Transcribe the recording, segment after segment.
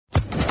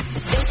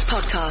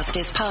podcast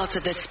is part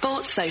of the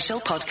Sports Social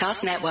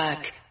Podcast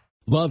Network.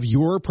 Love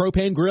your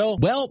propane grill?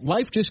 Well,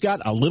 life just got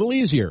a little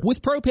easier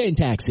with Propane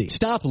Taxi.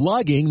 Stop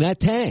lugging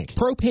that tank.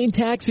 Propane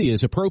Taxi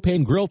is a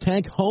propane grill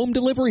tank home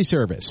delivery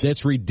service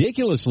that's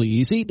ridiculously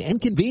easy and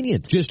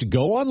convenient. Just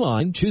go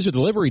online, choose a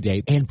delivery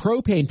date, and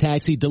Propane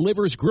Taxi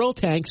delivers grill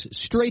tanks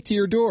straight to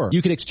your door.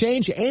 You can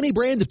exchange any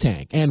brand of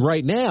tank. And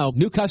right now,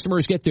 new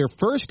customers get their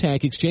first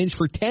tank exchange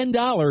for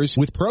 $10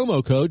 with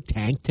promo code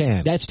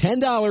TANK10. That's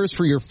 $10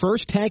 for your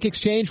first tank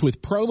exchange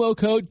with promo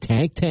code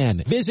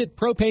TANK10. Visit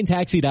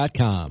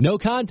propanetaxi.com. No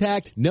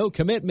contact, no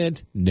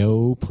commitment,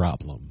 no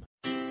problem.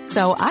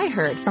 So I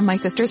heard from my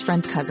sister's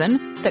friend's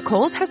cousin that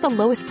Kohl's has the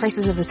lowest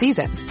prices of the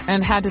season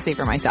and had to see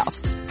for myself.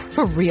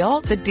 For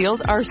real, the deals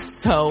are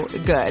so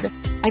good.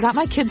 I got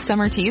my kids'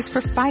 summer tees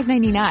for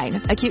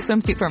 $5.99, a cute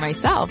swimsuit for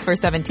myself for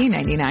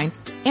 $17.99,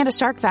 and a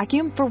Shark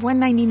vacuum for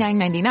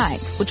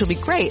 $199.99, which will be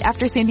great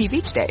after Sandy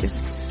Beach days.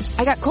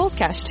 I got Kohl's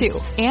Cash too,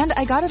 and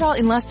I got it all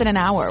in less than an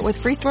hour with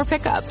free store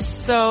pickup.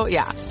 So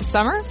yeah,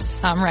 summer,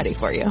 I'm ready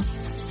for you.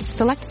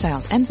 Select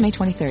styles. Ends May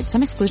 23rd.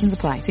 Some exclusions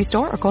apply. See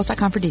store or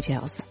Kohl's.com for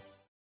details.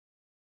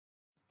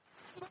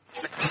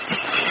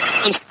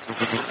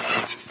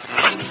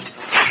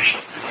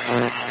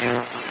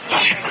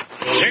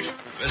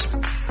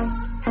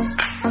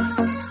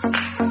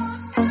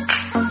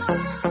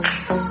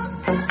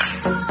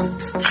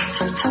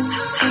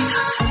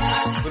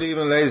 Good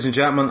evening, ladies and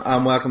gentlemen,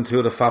 and welcome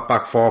to the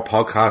Fatback 4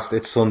 podcast.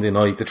 It's Sunday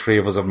night. The three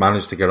of us have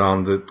managed to get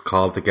on the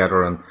call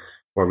together, and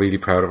we're really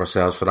proud of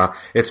ourselves for that.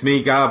 It's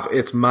me, Gav,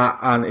 it's Matt,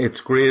 and it's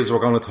Grizz.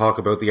 We're going to talk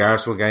about the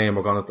Arsenal game.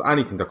 We're going to,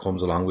 anything that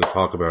comes along, we'll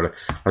talk about it.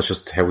 That's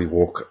just how we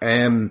work.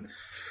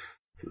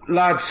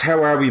 Lads,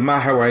 how are we?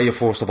 Matt, how are you,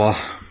 first of all?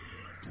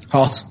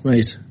 Hot,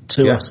 mate.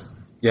 Too hot.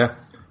 Yeah,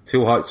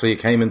 too hot, so you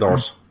came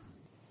indoors.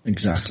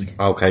 Exactly.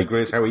 Okay,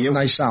 Grizz, how are you?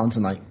 Nice sound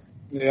tonight.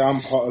 Yeah, I'm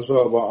hot as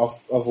well, but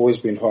I've always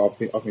been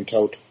hot, I've been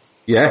told.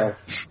 Yeah?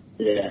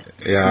 Yeah.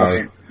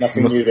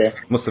 Nothing new there.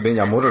 Must have been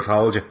your mother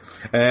told you.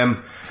 And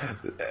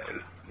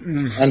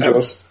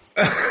yours.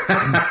 I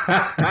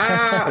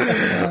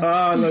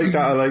like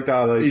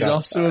that. He's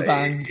off to a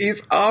bang. He's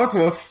off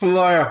to a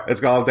flyer.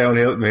 It's all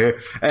downhill from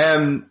here.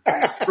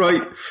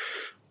 Right,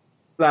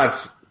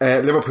 lads.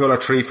 Liverpool are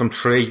 3 from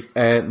 3,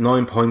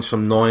 9 points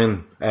from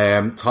 9.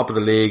 Top of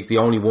the league, the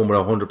only one with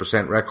a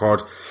 100%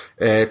 record.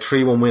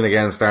 3-1 win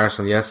against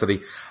Arsenal yesterday.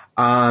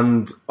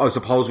 And I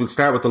suppose we'll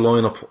start with the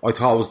lineup. I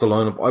thought it was the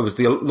lineup. I was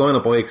the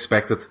lineup I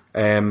expected.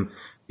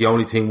 The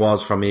only thing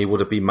was for me,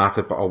 would it be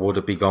Matip or would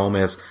it be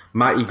Gomez?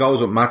 He goes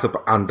with Matip,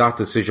 and that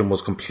decision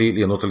was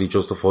completely and utterly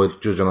justified,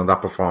 judging on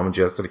that performance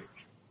yesterday.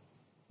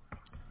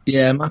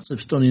 Yeah,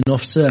 Matip's done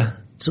enough to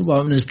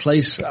warrant his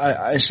place.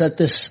 I said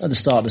this at the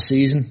start of the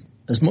season.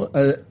 As much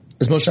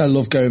as I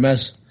love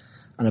Gomez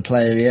and a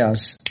player he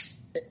has,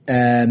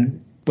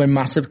 when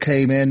Matip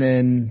came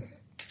in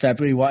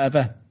February,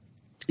 whatever,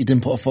 he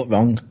didn't put a foot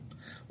wrong.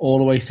 All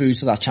the way through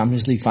to that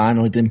Champions League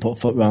final, he didn't put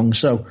a foot wrong.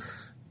 So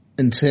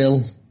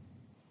until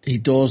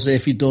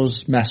if he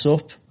does mess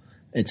up,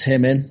 it's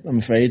him in, I'm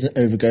afraid,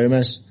 over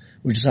Gomez.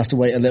 We just have to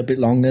wait a little bit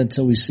longer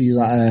until we see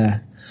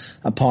that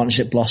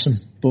partnership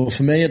blossom. But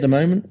for me, at the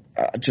moment,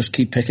 I just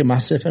keep picking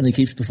Matip and he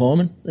keeps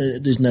performing.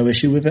 There's no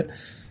issue with it.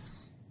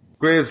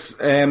 Grizz,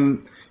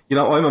 I'm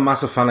a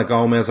massive fan of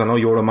Gomez. I know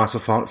you're a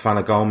massive fan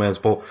of Gomez,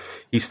 but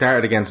he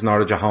started against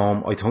Norwich at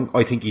home.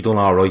 I think he done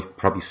alright,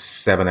 probably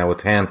 7 out of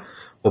 10.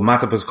 But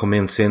Matip has come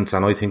in since,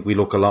 and I think we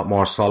look a lot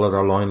more solid.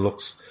 Our line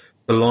looks,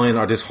 the line,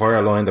 or this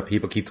higher line that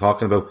people keep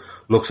talking about,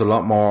 looks a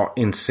lot more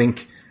in sync.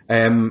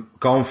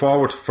 Going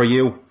forward for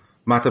you,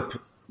 Matip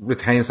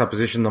retains that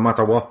position no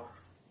matter what.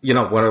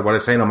 What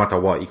I say, no matter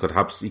what, he could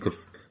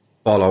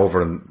fall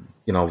over and,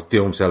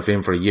 do himself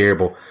in for a year,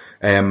 but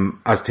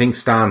as things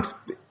stand,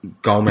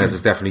 Gomez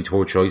is definitely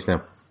third choice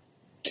now.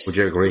 Would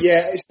you agree?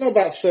 Yeah, it's not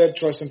about third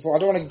choice and fourth. I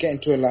don't want to get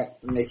into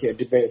make it a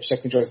debate of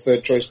second choice,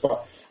 third choice,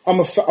 but I'm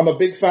a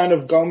big fan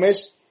of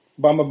Gomez,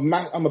 but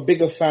I'm a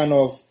bigger fan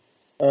of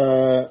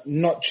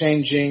not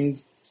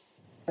changing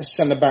a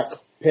centre back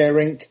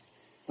pairing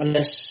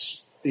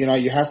unless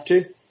you have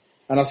to.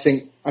 And I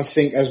think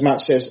as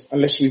Matt says,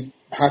 unless we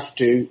have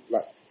to,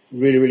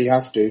 really, really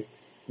have to,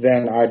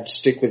 then I'd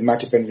stick with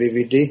Matip and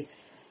VVD.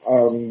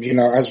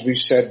 As we've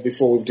said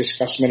before, we've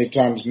discussed many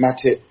times,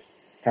 Matip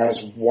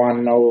has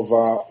won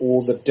over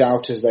all the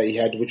doubters that he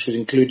had, which was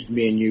included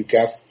me and you,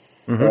 Gav.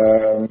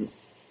 Mm-hmm.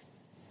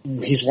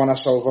 He's won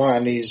us over,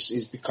 and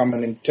he's become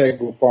an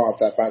integral part of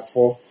that back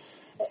four.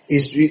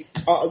 I'd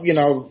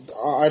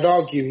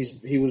argue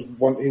he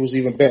was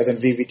even better than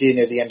VVD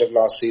near the end of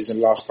last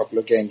season, last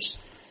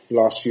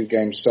few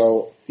games.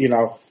 So,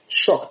 not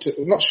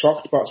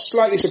shocked, but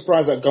slightly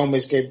surprised that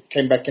Gomez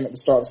came back in at the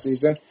start of the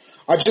season.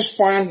 I just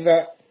find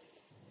that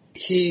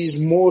he's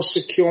more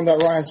secure on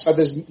that right side.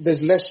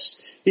 There's less.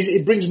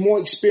 It brings more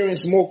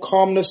experience, more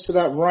calmness to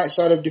that right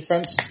side of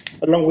defence,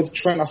 along with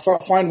Trent. I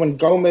find when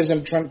Gomez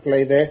and Trent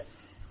play there,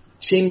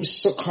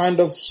 teams kind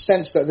of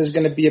sense that there's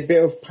going to be a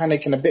bit of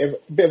panic and a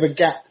bit of a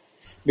gap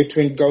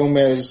between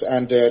Gomez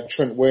and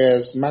Trent,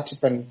 whereas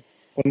Matip and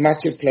when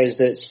Matip plays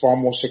there, it's far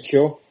more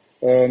secure.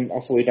 I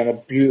thought he'd done a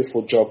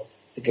beautiful job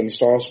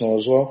against Arsenal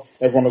as well.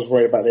 Everyone was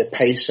worried about their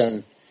pace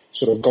and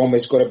sort of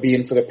Gomez got to be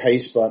in for the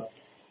pace, but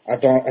I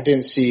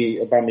didn't see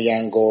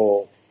Aubameyang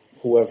or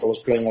whoever was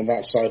playing on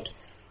that side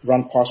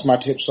run past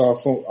Matip.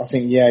 So I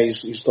think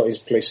he's got his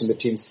place in the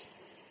team.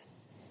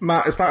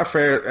 Matt, is that a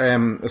fair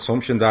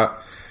assumption that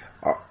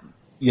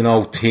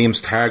teams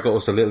target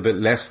us a little bit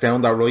less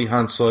down that right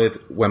hand side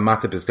when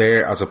Matip is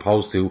there, as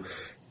opposed to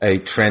a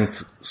Trent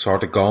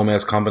sort of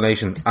Gomez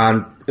combination?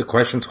 And the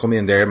questions come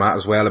in there, Matt,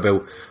 as well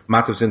about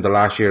Matip's in the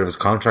last year of his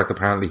contract.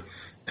 Apparently,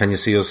 can you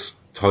see us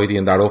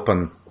tidying that up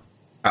and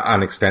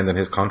extending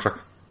his contract?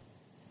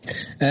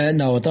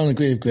 No, I don't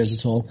agree with Grizz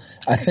at all.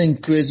 I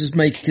think Grizz is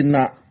making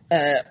that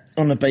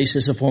on the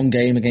basis of one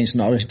game against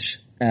Norwich.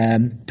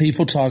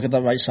 People target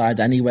that right side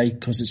anyway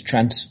because it's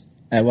Trent.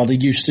 Well, they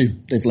used to.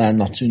 They've learned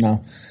not to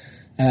now.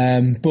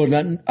 But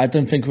I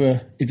don't think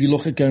if you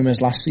look at Gomez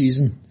last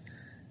season,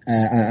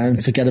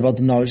 and forget about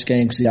the Norwich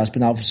game because he has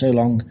been out for so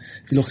long.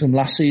 If you look at him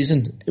last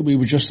season, we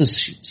were just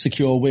as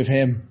secure with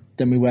him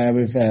than we were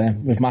with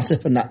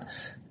Matip,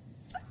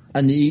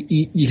 and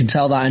you can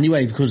tell that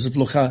anyway because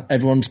look how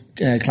everyone's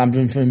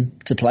clamoring for him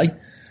to play.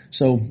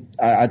 So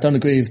I don't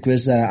agree with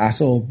Grizz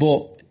at all.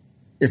 But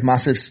if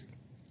Matip's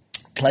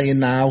playing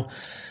now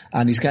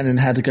and he's getting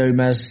ahead of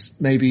Gomez,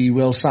 maybe he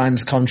will sign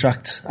his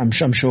contract. I'm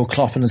sure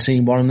Klopp and the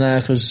team want him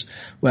there because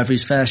whether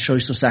he's first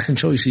choice or second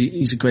choice,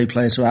 he's a great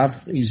player to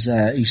have. He's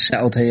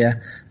settled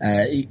here.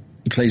 He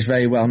plays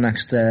very well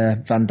next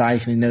to Van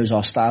Dijk and he knows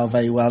our style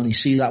very well. And you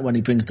see that when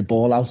he brings the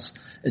ball out.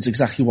 It's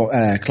exactly what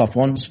Klopp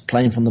wants,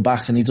 playing from the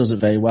back, and he does it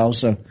very well.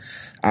 So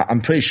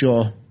I'm pretty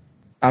sure,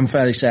 I'm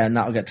fairly certain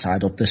that'll get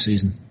tied up this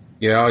season.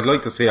 Yeah, I'd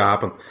like to see it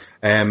happen.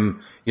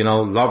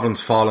 Lovren's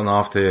fallen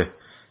off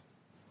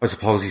I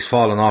suppose he's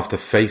fallen off the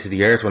face of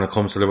the earth when it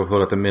comes to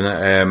Liverpool at the minute.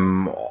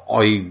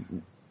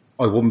 I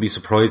wouldn't be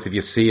surprised if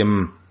you see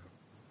him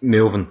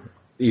moving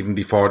even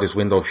before this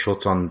window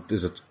shuts on,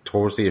 is it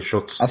Thursday it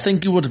shuts? I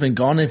think he would have been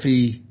gone if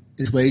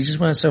his wages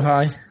weren't so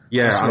high.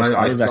 Yeah, and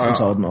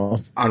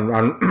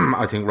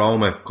I think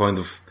Roma kind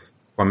of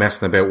were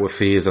messing about with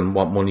fees and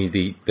what money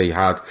they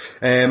had.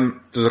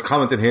 There's a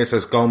comment in here that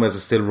says Gomez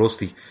is still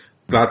rusty.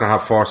 Glad to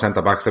have 4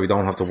 centre-backs that we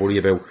don't have to worry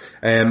about.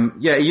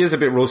 Yeah, he is a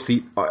bit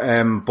rusty, but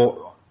I'd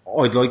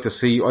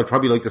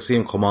probably like to see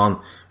him come on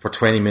for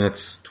 20 minutes,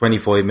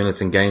 25 minutes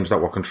in games that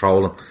we're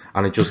controlling,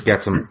 and it just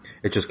gets him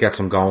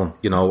going,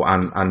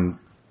 and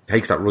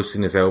takes that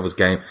rustiness out of his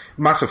game.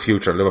 Massive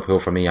future at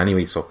Liverpool for me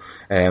anyway, so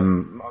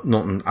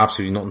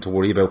absolutely nothing to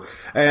worry about.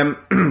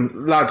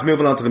 Lads,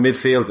 moving on to the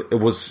midfield,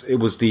 it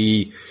was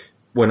the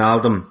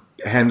Wijnaldum,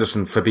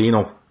 Henderson,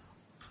 Fabinho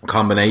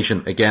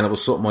combination. Again, it was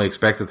something I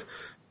expected.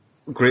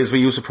 Grizz, were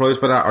you surprised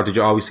by that, or did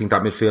you always think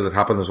that midfield had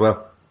happened as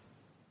well?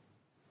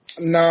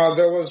 No,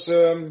 there was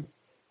a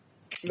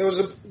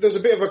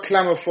bit of a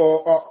clamour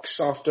for Ox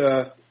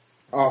after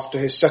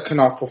his second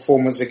half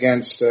performance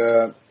against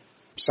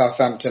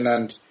Southampton,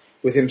 and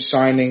with him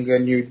signing a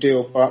new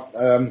deal, but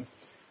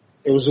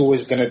it was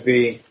always going to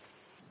be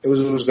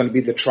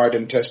the tried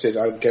and tested,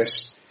 I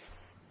guess,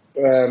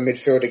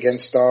 midfield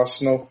against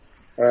Arsenal.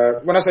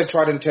 When I say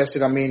tried and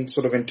tested, I mean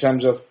sort of in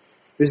terms of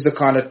this is the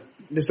kind of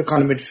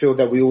midfield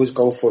that we always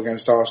go for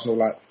against Arsenal,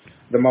 like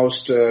the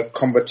most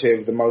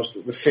combative,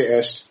 the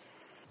fittest,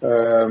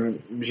 the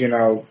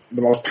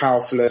most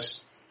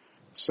powerfulest.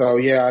 So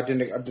yeah,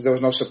 there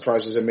was no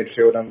surprises in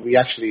midfield, and we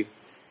actually,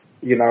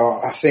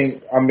 I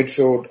think our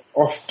midfield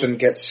often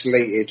gets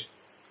slated,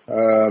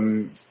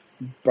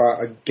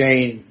 but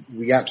again,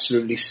 we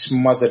absolutely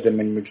smothered them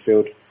in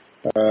midfield.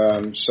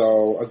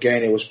 So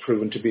again, it was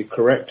proven to be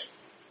correct.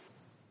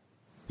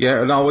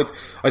 Yeah, no,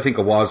 I think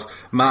it was.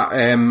 Matt,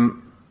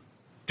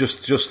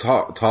 just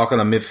talking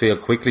on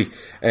midfield quickly,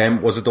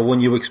 was it the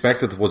one you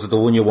expected? Was it the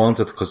one you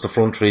wanted? Because the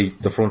front three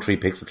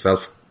picks itself.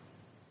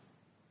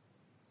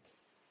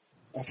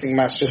 I think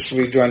Matt's just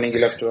rejoining. He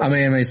left. I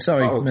mean,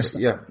 sorry, missed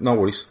that. Yeah, no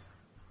worries.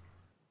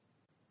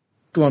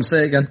 Go on, say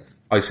it again.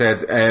 I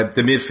said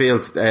the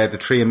midfield, the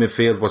three in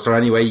midfield. Was there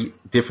any way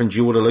different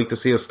you would have liked to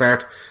see us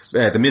start?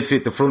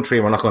 The front three,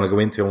 we're not going to go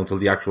into until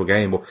the actual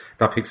game, but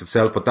that picks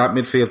itself. But that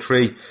midfield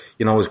three,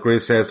 as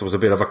Grizz says, there was a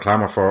bit of a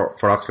clamour for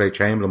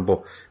Oxlade-Chamberlain,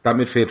 but that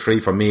midfield three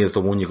for me is the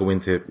one you go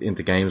into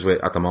games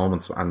with at the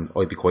moment, and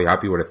I'd be quite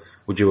happy with it.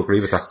 Would you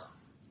agree with that?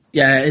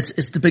 Yeah,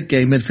 it's the big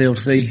game midfield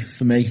three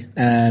for me.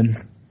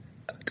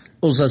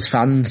 Us as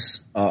fans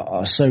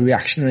are so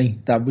reactionary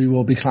that we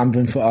will be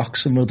clambering for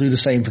Ox, and we'll do the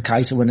same for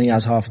Keita when he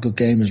has half a good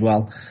game as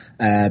well.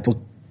 But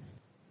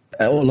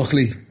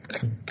luckily,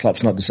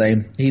 Klopp's not the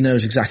same. He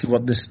knows exactly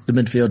what the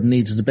midfield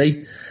needs to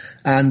be.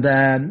 And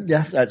I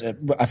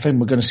think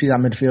we're going to see that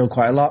midfield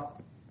quite a lot.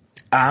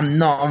 I'm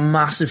not a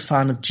massive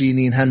fan of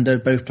Gini and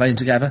Hendo both playing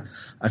together.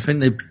 I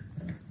think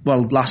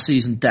last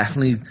season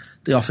definitely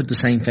they offered the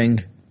same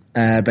thing,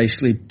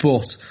 basically,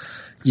 but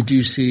you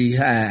do see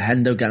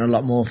Hendo getting a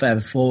lot more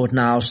further forward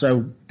now,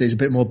 so there's a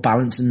bit more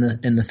balance in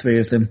the three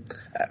of them.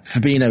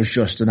 Fabinho's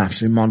just an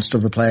absolute monster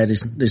of a player.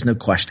 There's no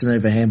question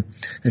over him.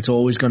 It's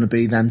always going to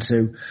be them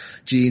two.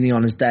 Gini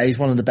on his day is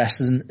one of the best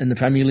in the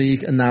Premier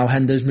League, and now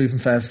Hender's moving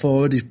further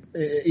forward.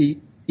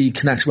 He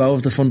connects well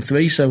with the front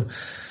three, so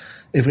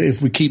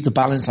if we keep the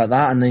balance like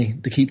that and they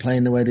keep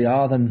playing the way they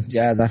are, then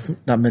yeah,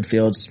 that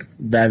midfield's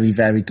very,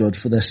 very good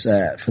for this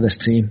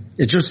team.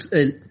 It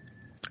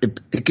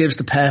gives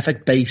the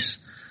perfect base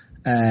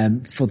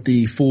for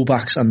the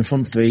fullbacks and the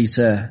front three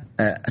to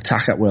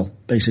attack at will,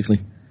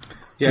 basically.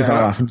 Yeah,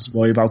 without having to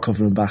worry about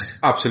covering back.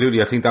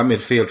 Absolutely. I think that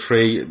midfield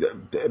three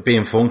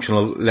being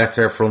functional lets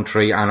our front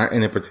three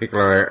and in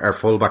particular our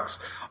fullbacks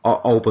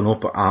open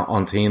up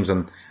on teams,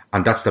 and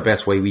that's the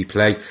best way we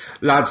play.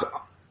 Lads,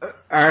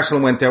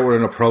 Arsenal went out with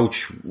an approach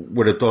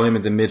with a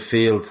diamond in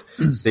midfield.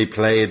 They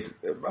played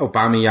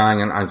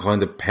Aubameyang and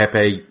kind of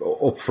Pepe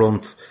up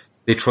front.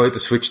 They tried to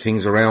switch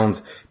things around.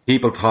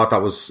 People thought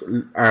that was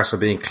Arsenal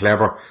being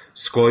clever.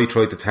 Sky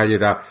tried to tell you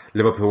that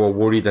Liverpool were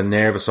worried and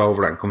nervous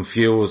over it and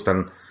confused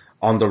and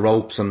on the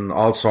ropes and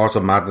all sorts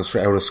of madness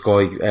out of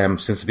Sky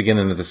since the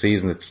beginning of the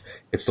season.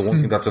 It's the one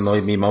thing that's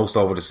annoyed me most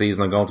over the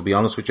season, I'm going to be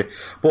honest with you.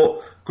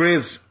 But,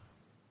 Grizz,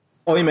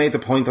 I made the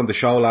point on the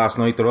show last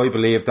night that I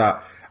believe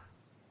that,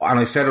 and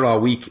I said it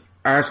all week,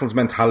 Arsenal's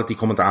mentality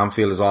coming to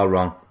Anfield is all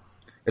wrong.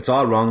 It's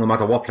all wrong, no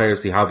matter what players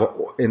they have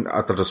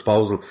at their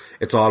disposal.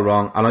 It's all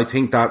wrong. And I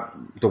think that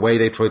the way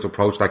they tried to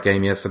approach that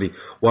game yesterday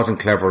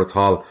wasn't clever at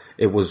all.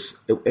 It was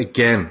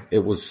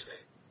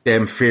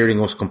them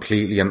fearing us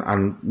completely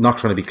and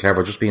not trying to be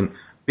clever, just being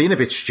a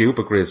bit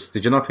stupid, Grizz.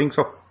 Did you not think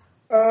so?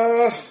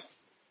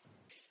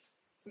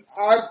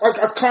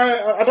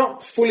 I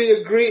don't fully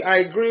agree. I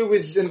agree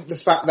with the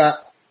fact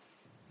that,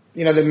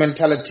 the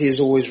mentality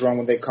is always wrong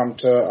when they come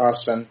to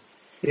us, and,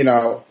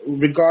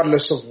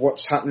 regardless of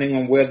what's happening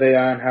and where they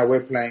are and how we're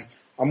playing,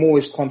 I'm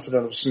always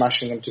confident of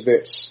smashing them to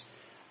bits.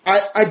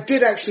 I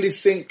did actually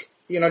think,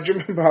 do you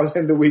remember I was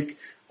in the week,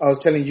 I was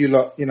telling you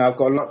lot, I've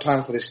got a lot of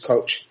time for this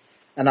coach,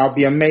 and I'll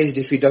be amazed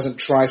if he doesn't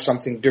try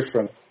something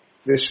different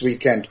this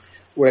weekend.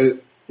 Well,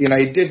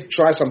 he did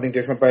try something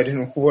different, but it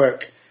didn't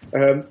work.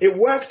 It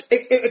worked.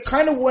 It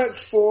kind of worked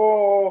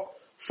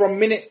from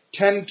minute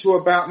 10 to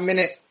about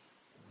minute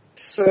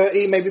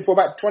 30, maybe for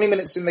about 20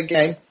 minutes in the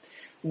game,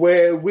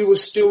 where we were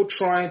still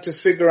trying to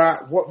figure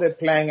out what they're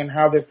playing and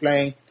how they're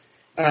playing.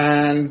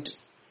 And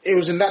it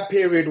was in that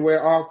period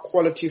where our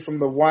quality from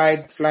the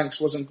wide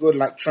flanks wasn't good,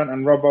 like Trent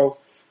and Robbo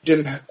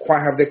didn't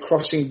quite have their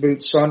crossing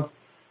boots on.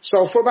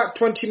 So for about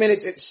 20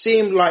 minutes, it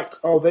seemed like,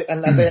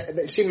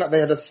 it seemed like they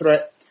had a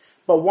threat.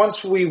 But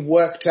once we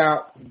worked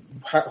out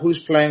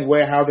who's playing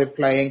where, how they're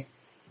playing,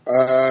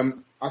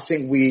 I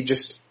think we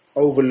just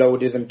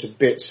overloaded them to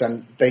bits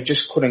and they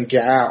just couldn't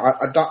get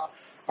out.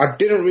 I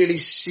didn't really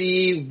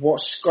see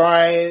what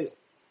Sky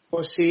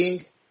was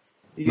seeing.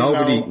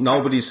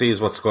 Nobody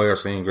sees what Sky are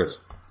seeing, Chris.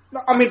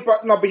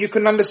 No, but you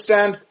can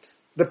understand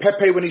the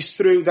Pepe when he's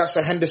through, that's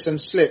a Henderson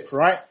slip,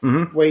 right?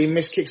 Mm-hmm. Where he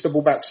miskicks the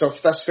ball back. So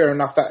that's fair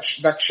enough. That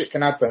shit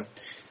can happen.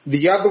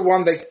 The other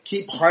one they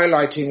keep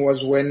highlighting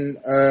was when,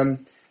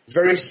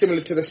 very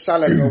similar to the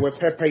Salah goal, where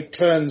Pepe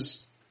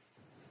hits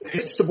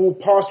the ball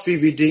past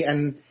VVD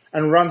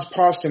and runs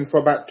past him for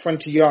about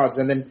 20 yards,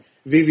 and then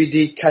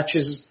VVD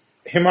catches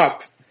him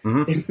up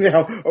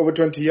over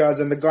 20 yards,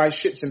 and the guy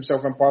shits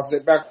himself and passes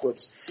it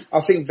backwards. I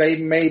think they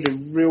made a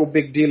real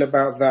big deal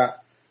about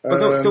that.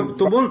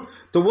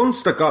 The ones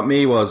that got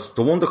me was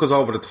the one that goes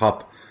over the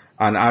top,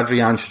 and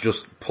Adrian should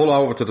just pull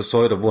over to the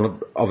side of one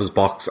of his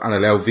box and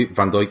allow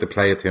Van Dijk to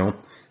play it to him,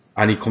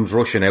 and he comes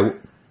rushing out.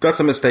 That's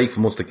a mistake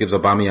from us that gives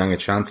Aubameyang a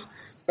chance.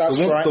 That's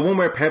right. The one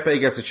where Pepe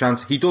gets a chance,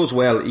 he does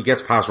well. He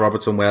gets past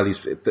Robertson well.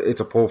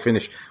 It's a poor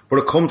finish, but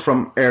it comes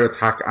from air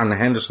attack and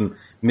Henderson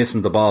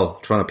missing the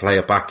ball, trying to play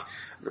it back.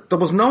 There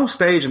was no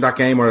stage in that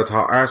game where I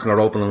thought Arsenal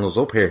are opening us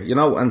up here,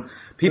 and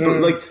people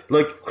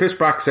like Chris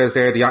Brack says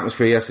there, the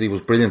atmosphere yesterday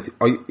was brilliant.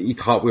 He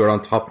thought we were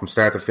on top from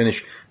start to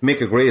finish.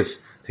 Mick agrees,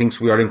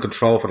 thinks we are in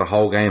control for the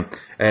whole game.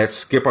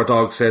 Skipper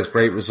Dog says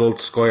great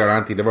results. Sky are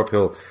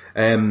anti-Liverpool.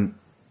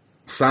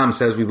 Sam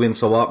says we win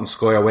so often,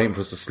 Sky are waiting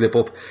for us to slip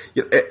up.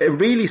 It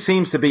really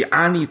seems to be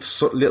any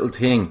little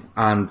thing,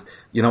 and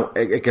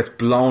it gets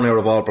blown out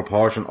of all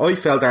proportion. I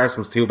felt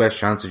Arsenal's two best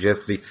chances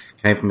yesterday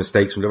came from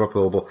mistakes from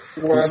Liverpool, but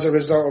as a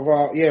result of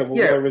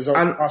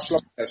our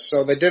sloppiness.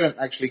 So they didn't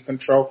actually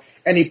control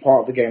any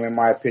part of the game, in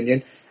my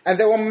opinion, and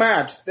they were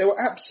mad. They were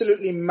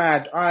absolutely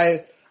mad.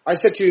 I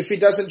said to you, if he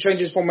doesn't change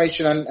his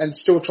formation and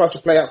still try to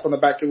play out from the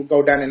back, he will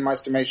go down in my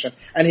estimation.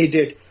 And he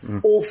did.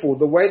 Awful.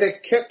 The way they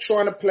kept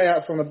trying to play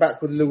out from the back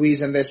with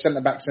Luiz and their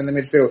centre-backs in the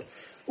midfield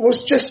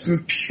was just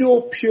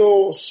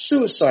pure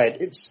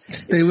suicide.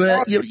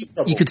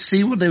 You could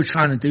see what they were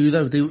trying to do,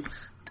 though.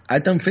 I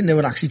don't think they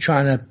were actually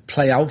trying to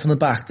play out from the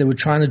back. They were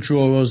trying to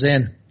draw us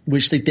in,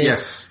 which they did.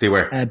 Yes, they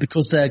were.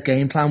 Because their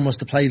game plan was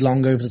to play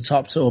long over the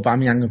top to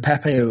Aubameyang and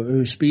Pepe,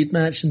 who are speed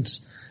merchants.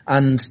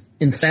 And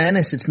in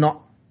fairness, it's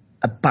not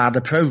a bad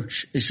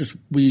approach. It's just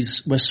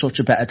we're such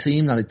a better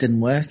team that it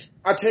didn't work.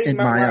 I'll tell you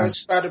why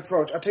it's a bad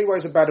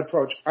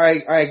approach.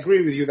 I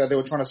agree with you that they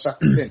were trying to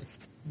suck us in.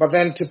 But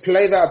then to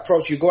play that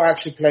approach, you got to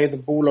actually play the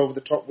ball over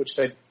the top, which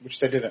they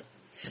didn't.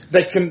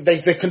 They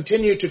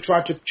continue to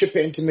try to chip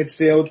it into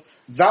midfield.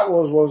 That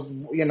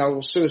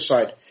was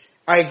suicide.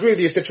 I agree with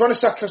you. If they're trying to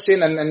suck us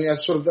in and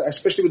sort of,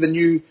 especially with the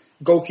new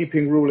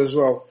goalkeeping rule as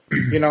well,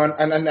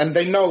 and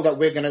they know that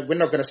we're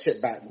not gonna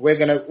sit back. We're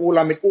gonna all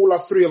our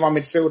three of our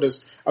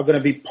midfielders are gonna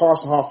be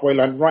past the halfway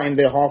line, right in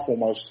their half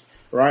almost.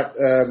 Right?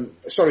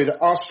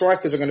 Our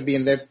strikers are gonna be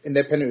in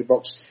their penalty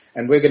box,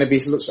 and we're gonna be,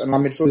 and our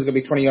midfielders are gonna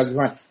be 20 yards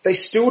behind. They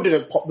still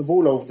didn't pop the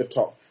ball over the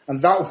top,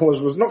 and that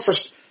was not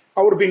frustrating.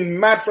 I would have been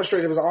mad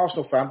frustrated as an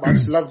Arsenal fan, but I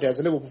just loved it as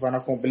a Liverpool fan. I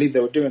can't believe they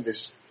were doing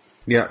this.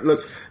 Yeah, look,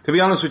 to be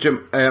honest with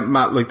you,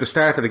 Matt, like the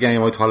start of the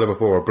game, I thought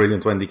Liverpool were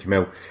brilliant when they came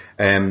out.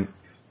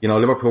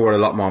 Liverpool were a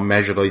lot more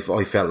measured, I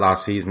felt,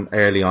 last season,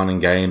 early on in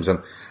games, and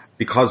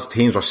because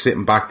teams were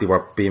sitting back, they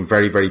were being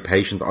very, very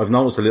patient. I've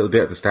noticed a little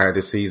bit at the start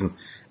of this season,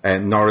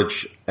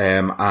 Norwich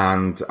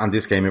and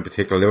this game in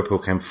particular, Liverpool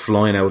came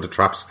flying out of the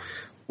traps.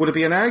 Would it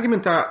be an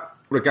argument that,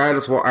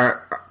 regardless of what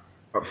our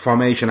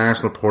formation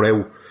Arsenal put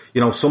out,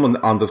 someone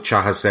on the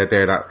chat has said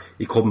there that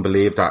he couldn't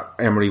believe that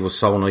Emery was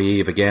so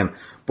naive again.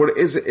 But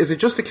is it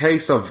just a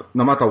case of,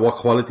 no matter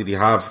what quality they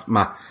have,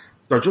 Matt,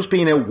 they're just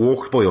being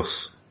outworked by us?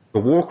 The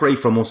work rate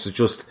from us is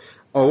just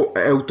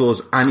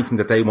outdoes anything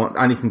that they want,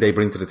 anything they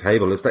bring to the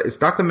table. Is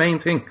that the main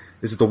thing?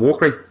 Is it the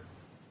work rate?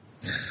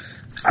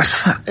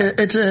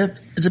 It's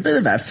a bit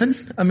of everything.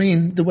 I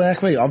mean, the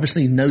work rate,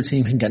 obviously no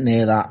team can get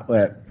near that.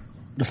 We're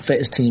the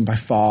fittest team by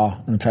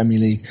far in the Premier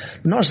League.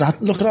 But not just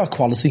that, look at our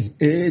quality.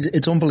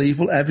 It's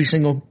unbelievable. Every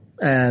single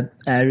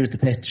area of the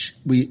pitch,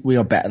 we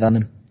are better than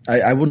them.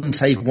 I wouldn't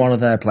take one of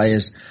their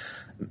players.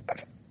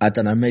 I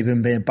don't know, maybe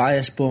I'm being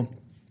biased, but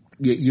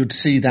you'd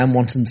see them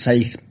wanting to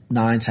take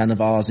 9-10 of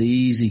ours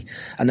easy.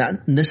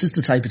 And this is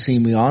the type of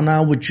team we are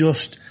now. We're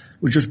just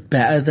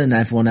better than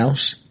everyone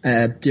else.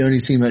 The only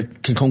team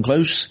that can come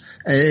close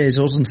is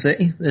us and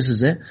City. This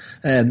is it.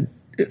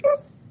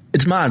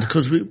 It's mad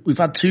because we've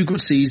had 2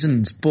 good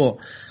seasons, but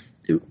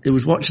it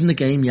was watching the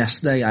game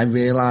yesterday, I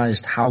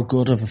realised how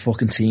good of a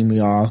fucking team we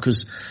are,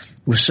 because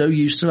we're so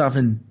used to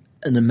having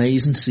an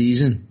amazing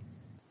season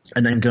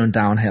and then going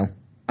downhill.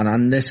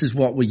 And this is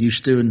what we're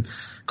used to. And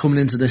coming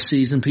into this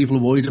season, people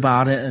are worried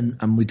about it,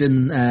 and we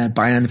didn't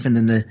buy anything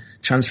in the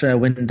transfer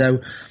window.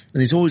 And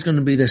there's always going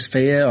to be this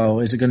fear,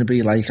 or is it going to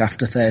be like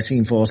after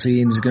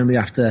 13-14? Is it going to be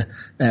after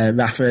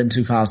Rafa in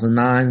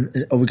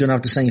 2009? Are we going to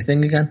have the same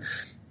thing again?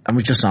 And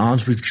we just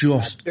aren't. We've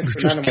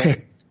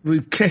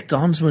kicked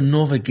on to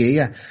another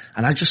gear.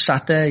 And I just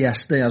sat there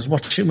yesterday. I was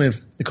watching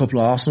with a couple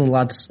of Arsenal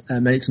lads,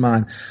 mates of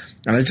mine,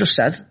 and I just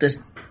said,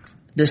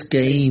 this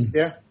game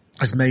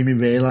has made me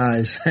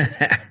realise,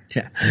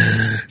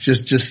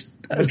 just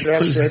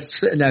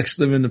sitting next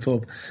to them in the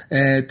pub.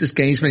 This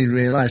game's made me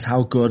realise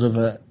how good of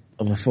a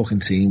fucking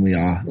team we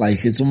are.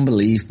 Like, it's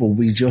unbelievable.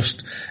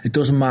 It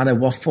doesn't matter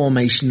what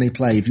formation they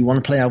play. If you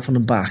want to play out from the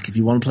back, if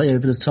you want to play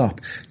over the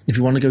top, if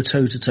you want to go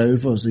toe to toe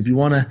with us, if you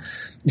want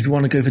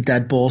to go for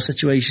dead ball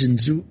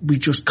situations, we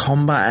just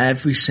combat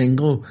every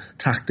single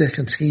tactic.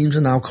 And teams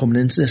are now coming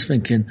into this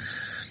thinking,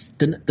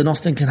 they're not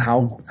thinking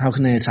how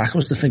can they attack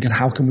us. They're thinking,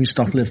 how can we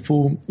stop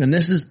Liverpool? And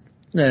this is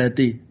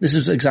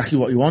exactly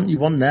what you want. You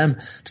want them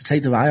to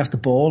take their eye off the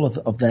ball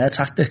of their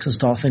tactics and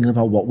start thinking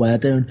about what we're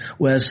doing.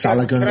 Where's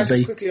Salah going to be? Can I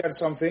just quickly add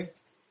something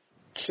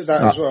to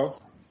that as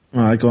well?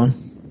 All right, go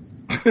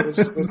on.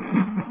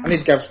 I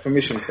need Gav's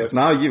permission first.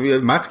 No,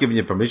 Matt's giving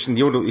you permission.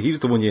 He's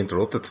the one you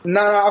interrupted.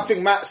 No, I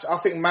think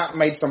Matt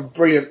made some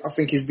brilliant. I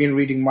think he's been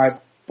reading my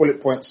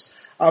bullet points.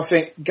 I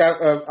think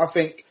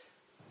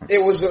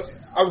it was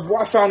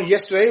what I found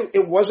yesterday.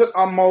 It wasn't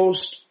our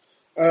most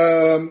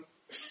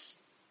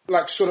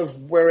like sort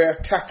of where we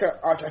attack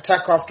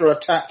after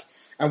attack,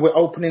 and we're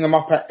opening them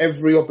up at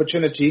every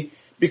opportunity,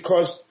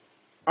 because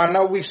I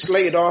know we've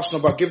slated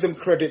Arsenal, but give them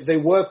credit, they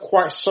were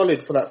quite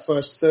solid for that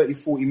first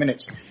 30-40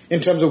 minutes in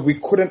terms of we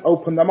couldn't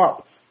open them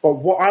up. But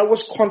what I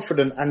was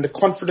confident, and the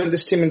confidence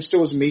this team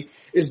instills in me,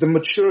 is the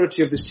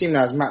maturity of this team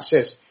now, as Matt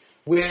says.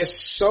 We're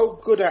so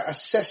good at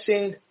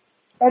assessing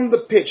on the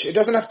pitch. It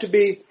doesn't have to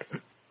be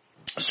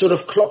sort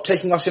of Klopp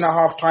taking us in at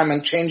half-time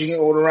and changing it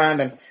all around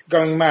and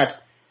going mad.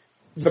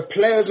 The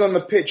players on the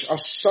pitch are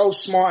so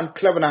smart and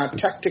clever now,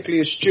 tactically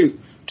astute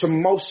to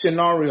most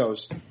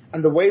scenarios.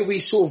 And the way we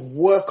sort of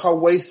work our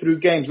way through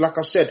games, like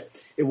I said,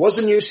 it was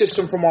a new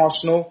system from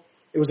Arsenal.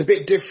 It was a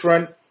bit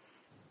different.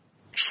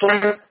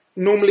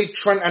 Normally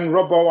Trent and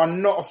Robbo are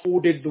not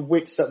afforded the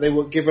width that they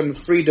were given, the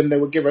freedom they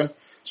were given.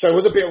 So it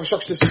was a bit of a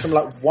shock to the system.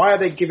 Like, why are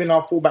they giving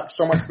our fullback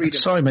so much freedom?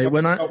 Sorry, mate.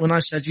 When I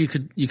said you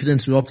could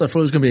interrupt, I thought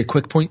it was going to be a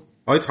quick point.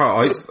 I've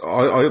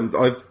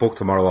booked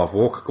tomorrow off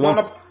work. Go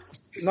on.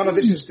 No,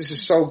 this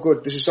is so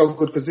good. This is so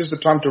good because this is the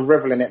time to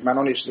revel in it, man,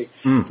 honestly.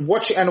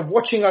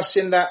 Watching us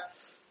in that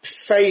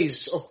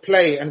phase of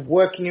play and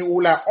working it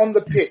all out on the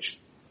pitch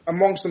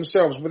amongst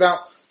themselves without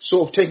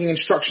sort of taking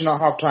instruction at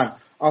half-time.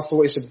 I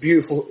thought it's a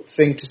beautiful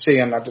thing to see,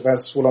 and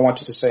that's all I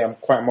wanted to say. I'm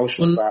quite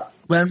emotional about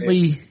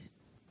it.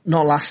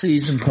 Not last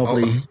season,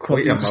 probably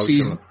the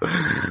season.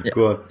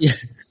 Go on. Yeah,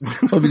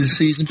 probably the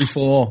season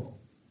before.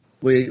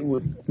 we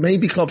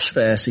maybe Klopp's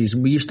first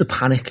season, we used to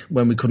panic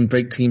when we couldn't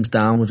break teams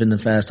down within the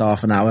first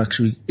half an hour,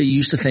 because we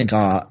used to think,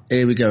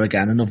 here we go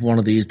again, another one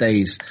of these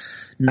days.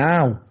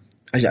 Now,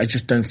 I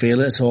just don't feel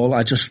it at all.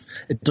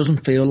 It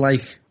doesn't feel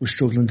like we're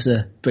struggling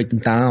to break them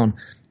down.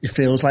 It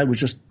feels like we're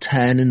just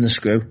turning the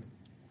screw,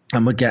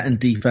 and we're getting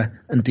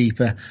deeper and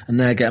deeper, and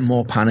they're getting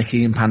more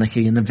panicky,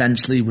 and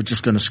eventually we're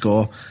just going to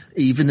score.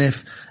 Even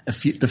if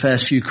the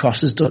first few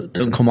crosses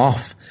don't come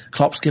off,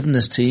 Klopp's given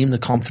this team the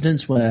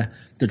confidence where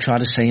they try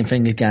the same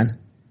thing again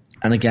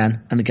and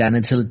again and again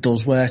until it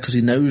does work, because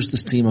he knows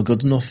this team are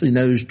good enough. He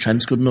knows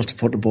Trent's good enough to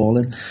put the ball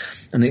in,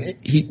 and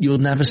you'll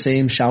never see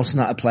him shouting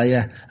at a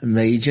player and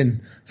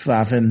raging for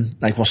having,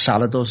 like what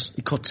Salah does.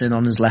 He cuts in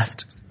on his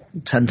left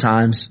 10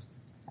 times,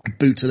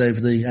 booted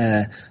over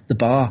the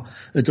bar.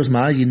 It doesn't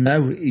matter. You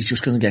know he's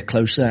just going to get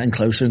closer and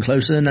closer and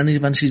closer, and then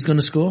eventually he's going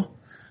to score.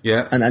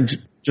 Yeah.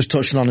 And just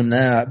touching on him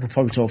there, we'll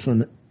probably talk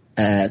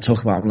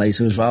about him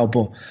later as well.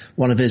 But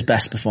one of his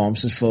best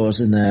performances for us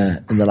in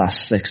the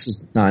last 6 to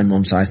 9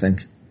 months, I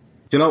think.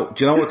 Do you know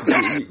what?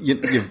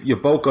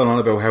 You've both gone on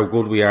about how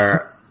good we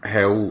are.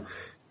 How,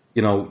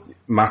 you know,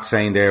 Matt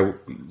saying there,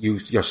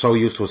 you're so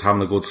used to us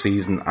having a good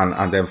season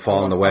and then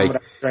falling away.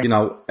 You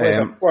know.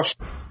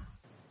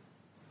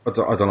 I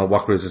don't know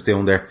what Grizz is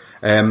doing there.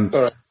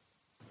 Sorry.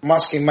 I'm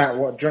asking Matt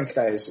what drink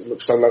that is. It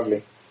looks so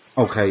lovely.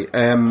 Okay.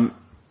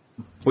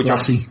 But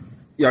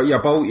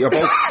you're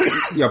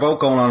both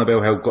going on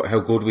about how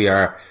good we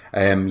are.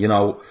 You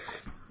know,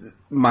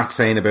 Matt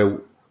saying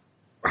about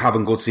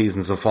having good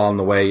seasons and falling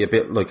away, a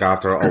bit like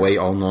after 08,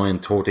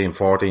 09, 13,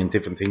 14,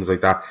 different things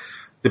like that.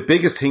 The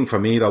biggest thing for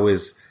me though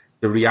is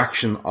the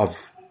reaction of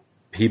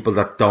people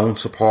that don't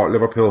support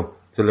Liverpool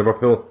to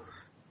Liverpool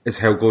is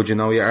how good you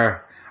know you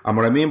are. And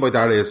what I mean by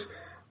that is,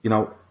 you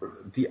know,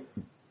 the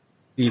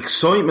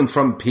excitement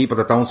from people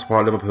that don't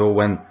support Liverpool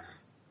when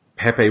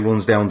Pepe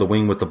runs down the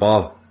wing with the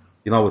ball.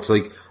 You know, it's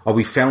like,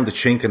 we found a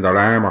chink in their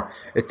armour.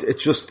 It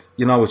just,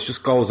 you know, it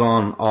just goes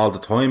on all the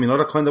time, you know,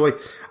 that kind of way.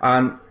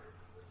 And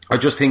I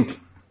just think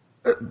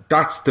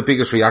that's the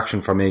biggest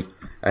reaction for me,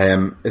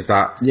 is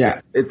that...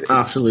 Yeah,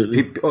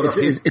 absolutely.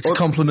 It's a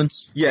compliment.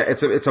 Yeah,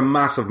 it's a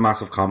massive,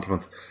 massive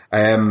compliment.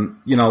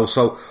 You know,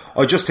 so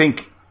I just think,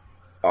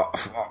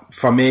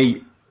 for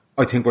me,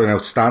 I think we're an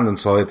outstanding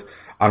side,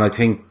 and I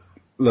think,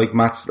 like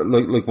Matt,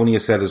 like one of you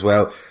said as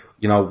well,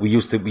 you know, we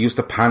used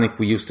to panic,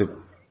 we used to,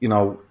 you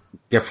know,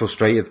 get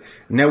frustrated.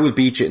 Now we'll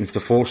beat you into the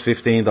first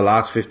 15, the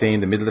last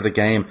 15, the middle of the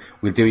game.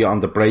 We'll do you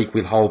on the break.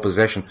 We'll hold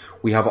possession.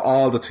 We have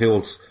all the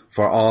tools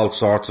for all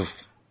sorts of,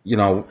 you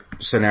know,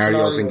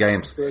 scenarios in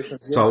games.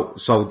 Yeah.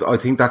 So I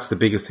think that's the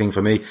biggest thing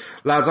for me.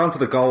 Lads, on to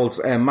the goals.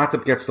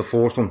 Matip gets the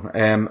first one,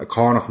 a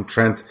corner from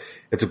Trent.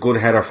 It's a good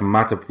header from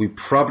Matip. We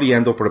probably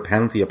end up with a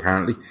penalty,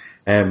 apparently,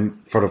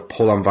 for the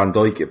pull on Van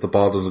Dijk if the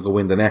ball doesn't go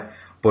in the net.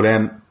 But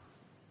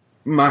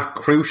Matt,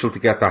 crucial to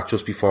get that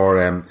just before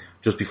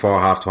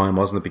half time,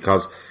 wasn't it?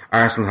 Because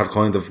Arsenal had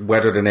kind of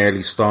weathered an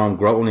early storm,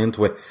 grown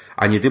into it,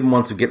 and you didn't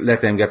want to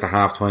let them get to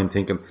half time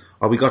thinking,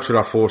 we got through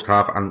that first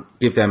half, and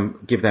give them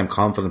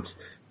confidence.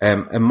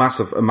 A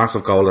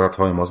massive goal at that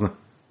time, wasn't it?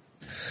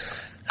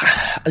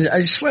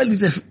 I slightly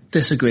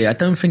disagree. I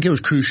don't think it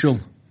was crucial,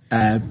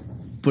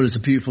 but it's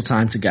a beautiful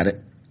time to get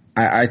it.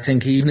 I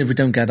think even if we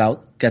don't get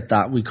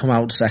that, we come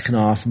out second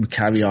half and we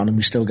carry on and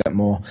we still get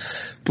more.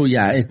 But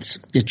yeah, it's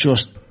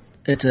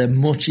a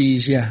much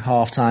easier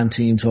half-time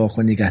team talk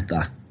when you get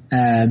that.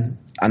 And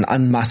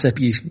Matip,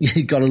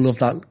 you gotta love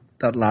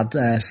that lad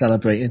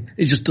celebrating.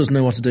 He just doesn't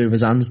know what to do with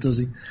his hands, does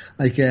he?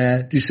 Like,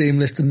 do you see him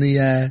lifting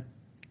when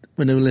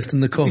they were lifting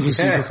the cup? His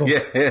hands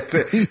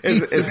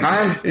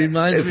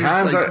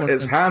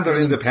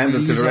are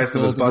independent to the rest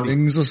of his body.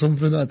 Wings or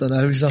something, I don't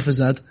know. He's off his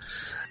head.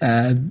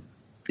 I'm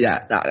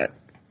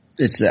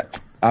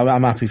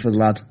happy for the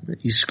lad.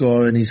 He's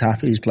scoring, he's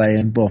happy, he's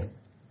playing. But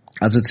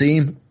as a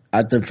team,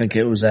 I don't think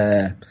it was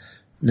a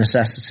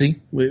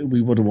necessity.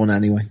 We would have won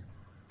anyway.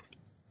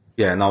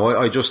 Yeah, no,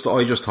 I just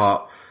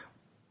thought,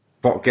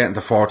 getting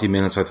to 40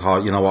 minutes, I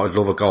thought, you know what, I'd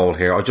love a goal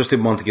here. I just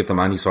didn't want to give them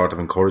any sort of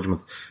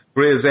encouragement.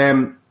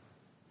 Grizz,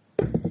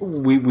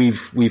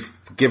 we've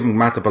given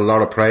Matip a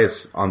lot of praise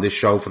on this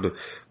show for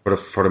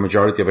the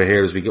majority of it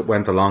here as we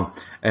went along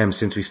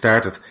since we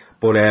started.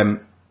 But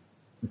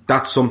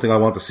that's something I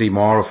want to see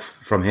more of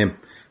from him.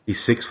 He's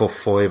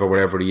 6'5" or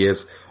whatever he is.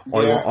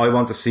 Yeah. I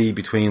want to see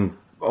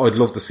I'd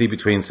love to see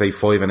between say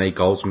 5 and 8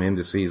 goals from him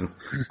this season,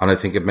 and I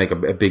think it'd make a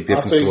big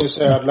difference. I think you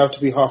said I'd love to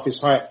be half his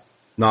height.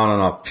 No.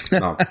 I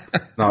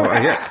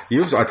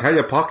tell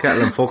you, pot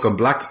kettle and fucking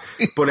black.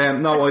 But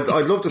no,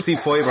 I'd love to see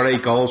 5 or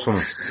 8 goals from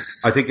him.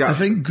 I think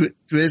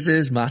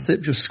Grizz's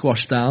Matip just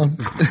squashed down.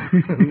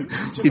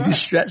 If you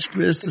stretch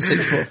Grizz to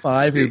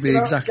 6'5", he'd be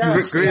exactly.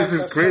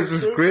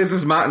 Grizz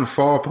is Matt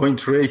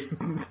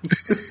 4.3.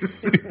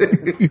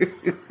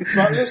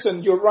 But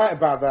listen, you're right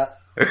about that.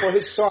 For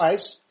his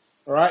size,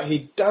 right?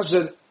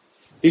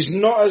 He's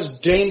not as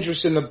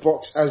dangerous in the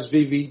box as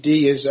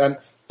VVD is,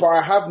 but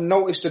I have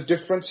noticed a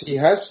difference. He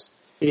has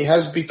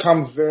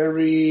become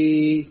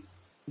very,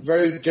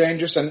 very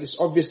dangerous, and it's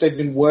obvious they've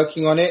been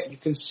working on it. You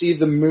can see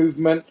the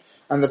movement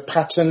and the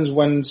patterns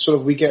when sort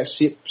of we get a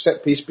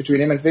set piece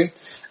between him and thing.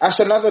 That's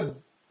another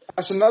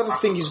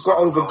thing he's got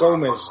over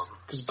Gomez,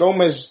 because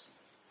Gomez,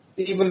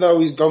 even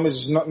though Gomez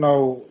is not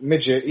no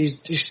midget,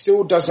 he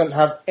still doesn't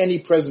have any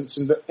presence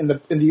in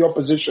the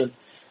opposition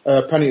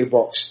penalty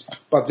box.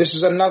 But this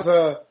is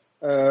another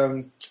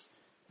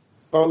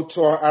bow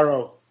to our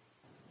arrow.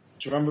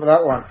 Do you remember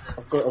that one?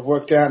 I've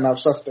worked it out and I've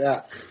sussed it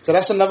out. So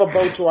that's another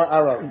bow to our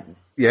arrow.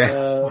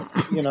 Yeah.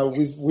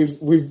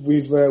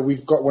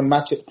 We've got when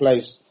Matip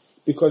plays,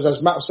 because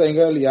as Matt was saying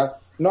earlier,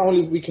 not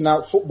only we can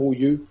out football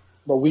you,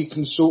 but we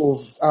can sort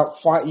of out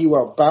fight you,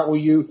 out battle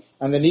you,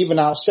 and then even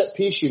out set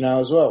piece you now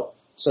as well.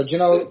 So do you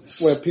know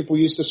where people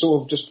used to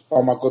sort of just,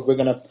 oh my God, we're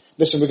gonna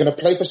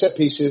play for set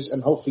pieces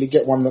and hopefully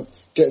get them on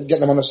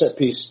the set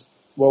piece.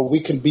 Well,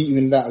 we can beat you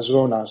in that as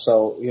well now.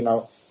 So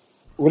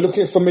we're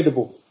looking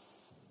formidable.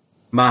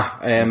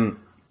 Matt, I'm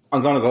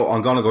gonna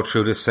go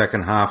through this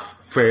second half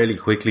fairly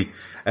quickly,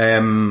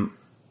 and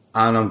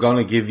I'm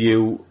gonna give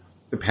you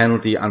the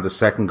penalty and the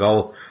second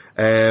goal.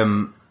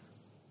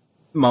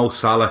 Mo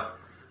Salah,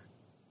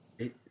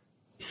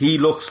 he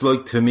looks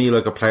to me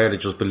like a player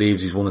that just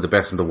believes he's one of the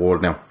best in the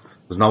world now.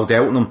 There's no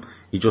doubt in him.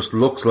 He just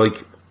looks like,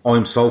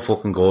 I'm so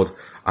fucking good,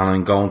 and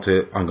I'm going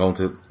to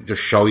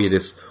just show you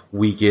this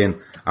week in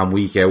and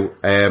week out.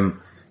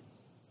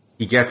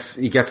 He gets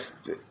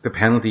the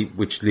penalty,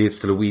 which leads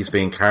to Luis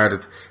being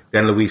carded.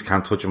 Then Luis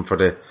can't touch him for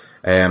the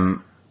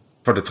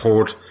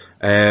third.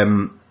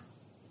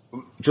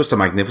 Just a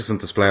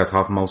magnificent display I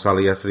thought from Mo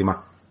Salah yesterday,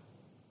 Matt.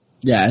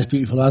 Yeah, it's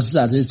beautiful. As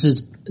I said,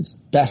 it's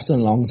best in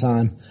a long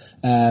time.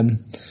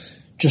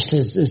 Just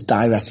his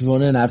direct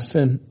running,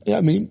 everything. Yeah,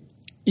 I mean,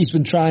 he's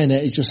been trying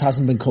it. It just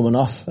hasn't been coming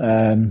off.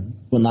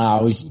 But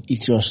now you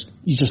just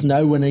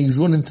know when he's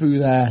running through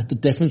there, the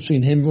difference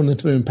between him running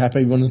through and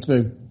Pepe running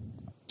through.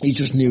 He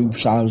just knew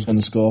Salah was going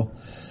to score.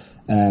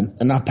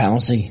 And that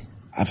penalty,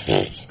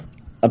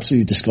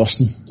 absolutely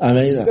disgusting. I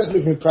mean, he's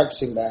definitely been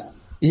practicing that.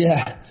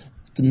 Yeah,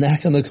 the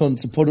neck on the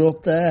cunt to put it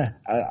up there,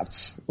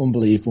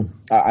 unbelievable.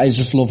 I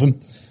just love him.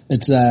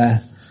 It's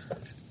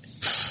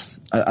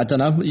I don't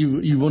know.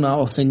 You run out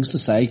of things to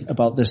say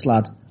about this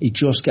lad. He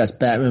just gets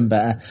better and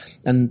better.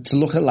 And to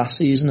look at last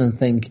season and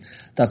think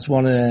that's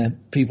one of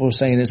people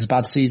saying it's a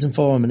bad season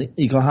for him. And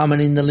he got how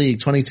many in the league?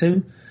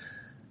 22.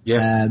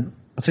 Yeah.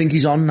 I think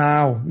he's on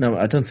now. No,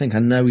 I don't think I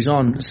know. He's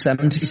on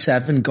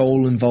 77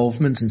 goal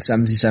involvements in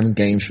 77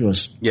 games for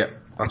us. Yeah,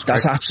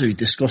 that's absolutely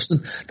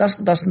disgusting. That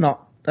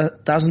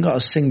hasn't got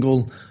a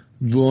single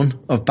run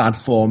of bad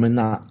form in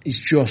that. He's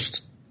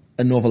just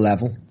another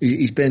level.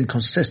 He's been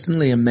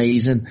consistently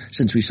amazing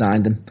since we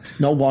signed him.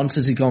 Not once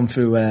has he gone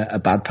through a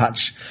bad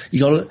patch.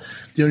 The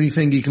only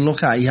thing you can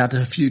look at, he had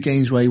a few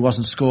games where he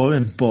wasn't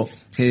scoring, but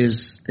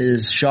his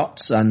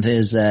shots and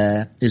his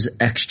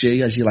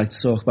XG, as you like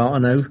to talk about, I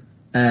know,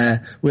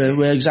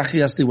 were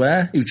exactly as they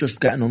were. He was just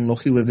getting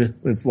unlucky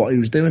with what he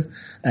was doing.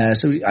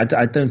 So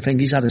I don't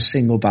think he's had a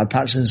single bad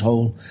patch in his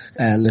whole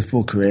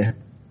Liverpool career.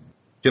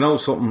 You know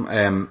something?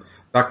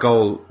 That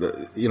goal,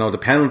 the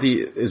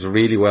penalty is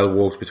really well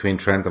worked between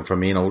Trent and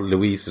Firmino.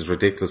 Luis is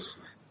ridiculous.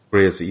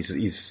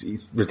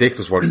 He's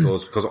ridiculous what he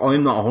does, because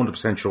I'm not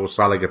 100% sure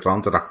Salah gets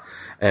onto that.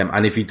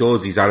 And if he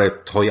does, he's at a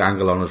tight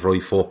angle on his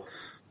right foot.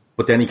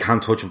 But then he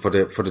can't touch him for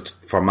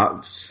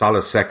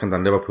Salah's second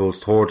and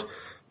Liverpool's third.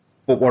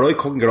 But what I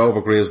couldn't get over,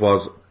 Graves,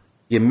 was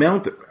the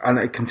amount, and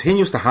it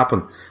continues to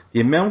happen, the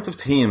amount of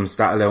teams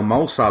that allow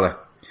Mo Salah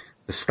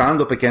to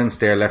stand up against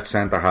their left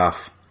centre half,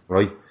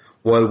 right,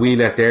 while we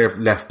let their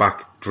left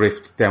back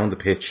drift down the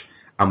pitch,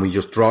 and we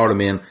just draw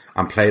them in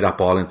and play that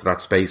ball into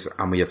that space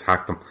and we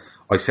attack them.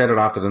 I said it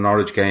after the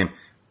Norwich game.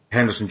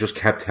 Henderson just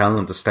kept telling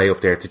them to stay up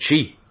there, to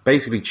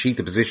basically cheat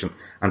the position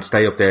and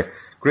stay up there.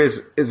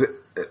 Grizz,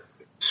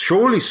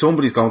 surely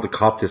somebody's going to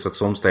cop this at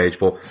some stage,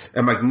 but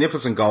a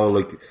magnificent goal,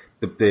 like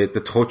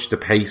the touch, the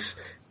pace,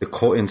 the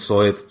cut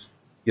inside,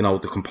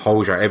 the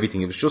composure,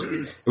 everything. It was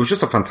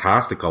just a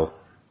fantastic goal.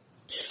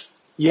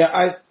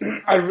 Yeah,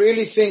 I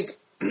really think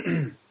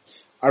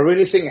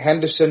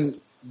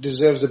Henderson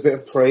deserves a bit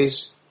of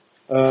praise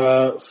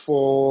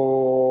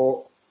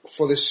for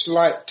this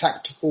slight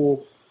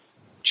tactical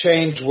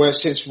change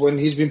since when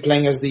he's been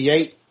playing as the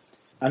 8,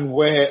 and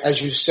where,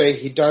 as you say,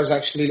 he does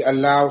actually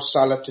allow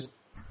Salah to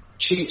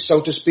cheat,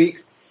 so to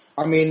speak.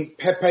 I mean,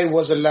 Pepe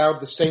was allowed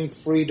the same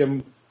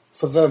freedom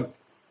for them,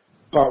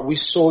 but we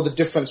saw the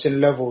difference in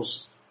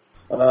levels.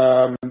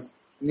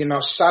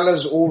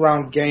 Salah's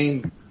all-round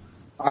game,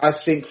 I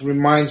think,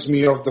 reminds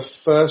me of the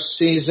first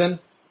season,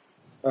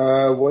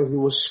 where he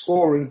was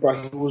scoring,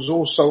 but he was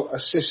also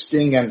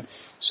assisting and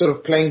sort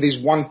of playing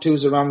these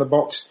 1-2s around the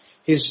box.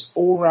 His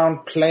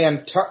all-round play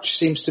and touch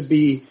seems to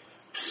be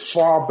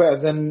far better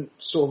than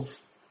sort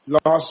of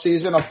last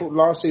season. I thought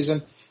last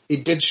season he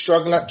did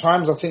struggle at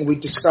times. I think we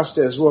discussed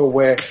it as well,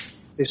 where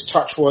his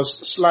touch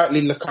was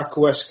slightly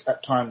Lukaku-esque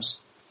at times.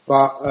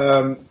 But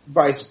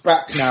it's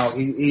back now.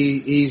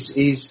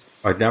 He's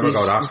I'd never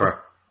go that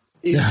far.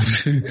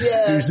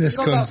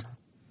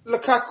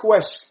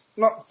 Lukaku-esque,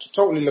 not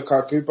totally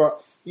Lukaku,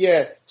 but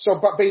yeah.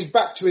 But he's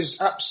back to his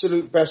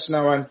absolute best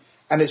now,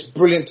 and it's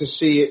brilliant to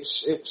see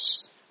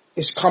it's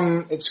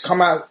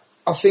come out.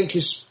 I think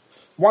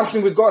one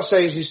thing we've got to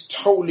say is he's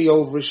totally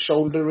over his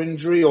shoulder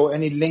injury or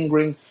any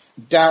lingering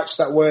doubts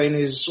that were in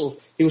his sort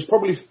of. He was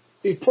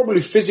probably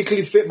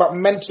physically fit, but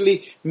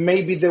mentally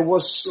maybe there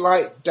was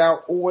slight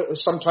doubt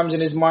sometimes in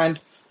his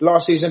mind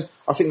last season.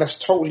 I think that's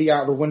totally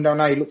out of the window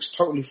now. He looks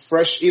totally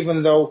fresh,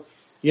 even though,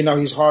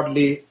 he's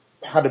hardly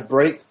had a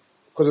break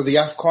because of the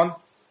AFCON.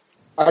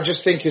 I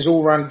just think his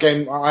all-round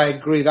game, I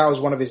agree, that was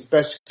one of his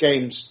best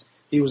games.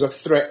 He was a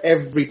threat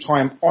every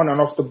time on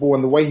and off the ball,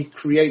 and the way he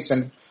creates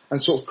and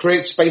sort of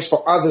creates space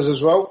for others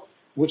as well,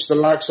 which the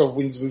likes of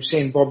we've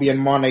seen Bobby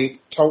and Mane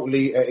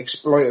totally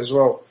exploit as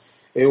well.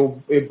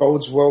 It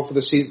bodes well for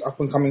the up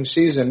and coming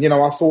season.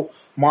 I thought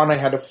Mane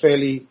had a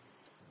fairly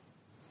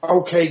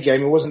okay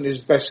game. It wasn't his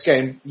best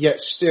game,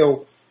 yet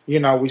still,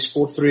 we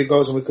scored 3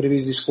 goals and we could have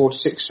easily scored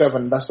 6,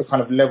 7. That's the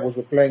kind of levels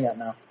we're playing at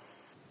now.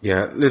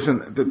 Yeah,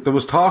 listen, there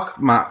was talk,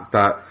 Matt,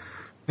 that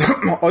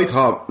I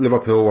thought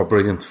Liverpool were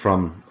brilliant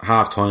from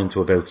half time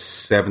to about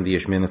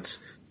 70-ish minutes.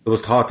 There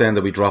was talk then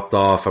that we dropped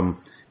off and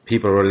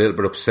people were a little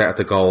bit upset at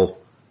the goal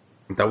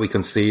that we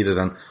conceded,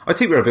 and I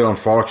think we were a bit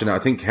unfortunate.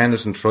 I think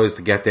Henderson tries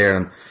to get there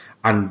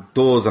and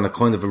does, and a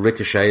kind of a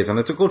ricochets, and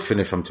it's a good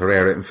finish from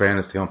Torreira, in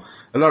fairness to him.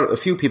 A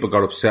few people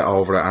got upset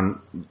over it,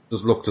 and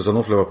there's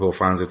enough Liverpool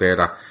fans out there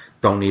that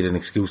don't need an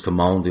excuse to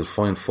moan. They'll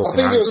find fucking.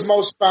 I think it was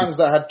most fans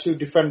that had 2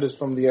 defenders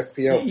from the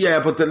FPL. Yeah,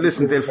 but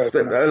listen,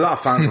 a lot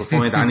of fans will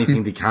find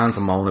anything they can to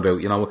moan about.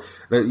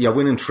 You're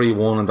winning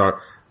 3-1, and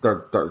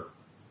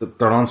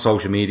they're on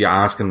social media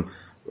asking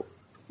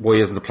why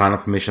isn't the planning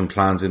permission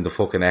plans in the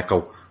fucking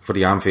Echo for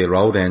the Anfield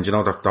Road end.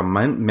 They're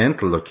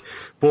mental, like.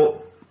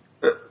 But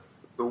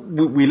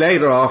we laid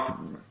it off.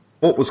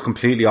 What was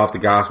completely off the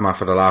gas, Matt,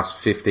 for the last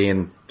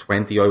 15,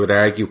 20, I would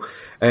argue.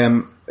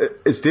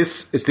 Is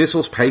this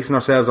us pacing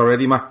ourselves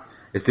already, Matt?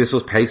 Is this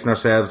us pacing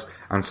ourselves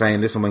and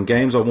saying, listen, when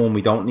games are won,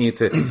 we don't need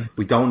to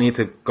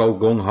go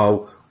gung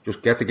ho.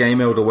 Just get the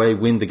game out of the way,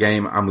 win the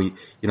game, and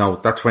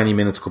that 20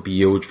 minutes could be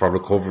huge for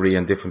recovery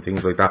and different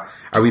things like that.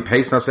 Are we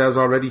pacing ourselves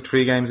already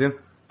 3 games in?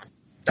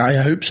 I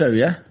hope so,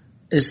 yeah.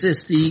 It's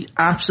the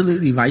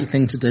absolutely right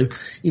thing to do.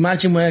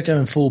 Imagine we're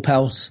going full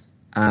pelt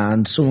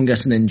and someone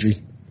gets an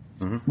injury.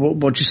 Mm-hmm.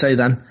 What do you say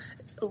then?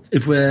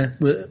 If we're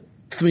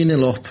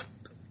 3-0 up,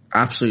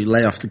 absolutely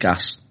lay off the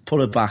gas,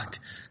 pull it back,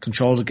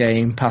 control the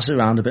game, pass it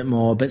around a bit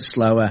more, a bit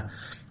slower,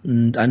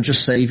 and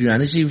just save your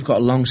energy. We've got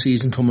a long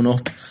season coming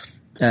up.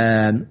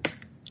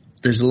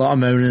 There's a lot of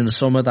moaning in the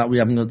summer that we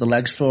haven't got the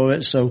legs for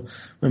it. So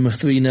when we're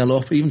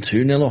 3-0 up, even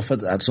 2-0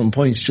 up at some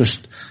points,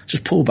 just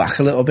pull back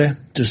a little bit.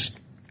 Just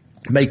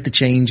make the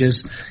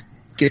changes,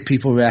 give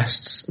people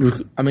rests.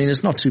 I mean,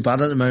 it's not too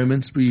bad at the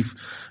moment. We've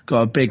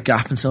got a big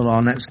gap until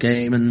our next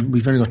game, and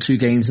we've only got 2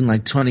 games in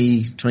like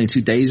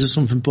 22 days or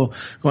something, but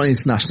we've got an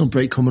international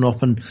break coming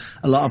up, and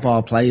a lot of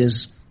our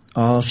players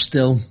are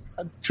still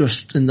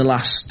just in the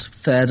last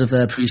third of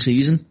their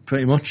pre-season,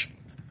 pretty much,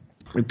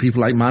 with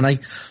people like Mane.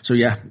 So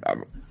yeah,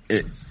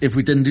 if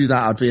we didn't do that,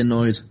 I'd be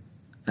annoyed.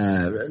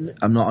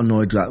 I'm not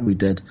annoyed that we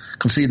did.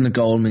 Conceding a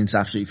goal means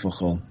absolutely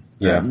fuck all.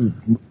 Yeah.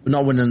 We're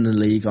not winning the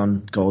league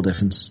on goal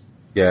difference.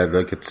 Yeah,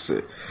 like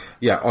it's.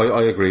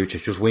 I agree with you.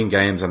 Just win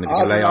games, and if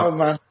you lay off.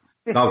 Man.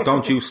 No,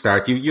 don't you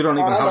start. You don't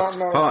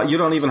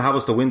even have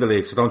us to win the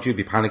league, so don't you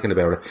be panicking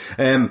about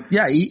it.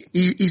 Yeah,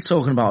 he's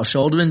talking about a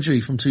shoulder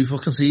injury from 2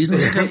 fucking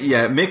seasons ago.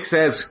 Yeah, Mick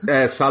says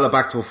Salah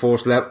back to a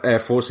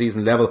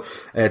 4-season level.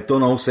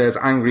 Dunno says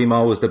Angry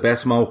Mo is the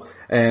best Mo.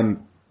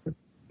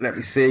 Let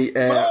me see.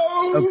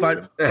 By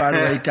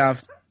the way,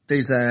 Gav,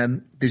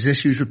 there's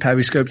issues with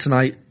Periscope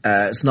tonight.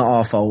 It's not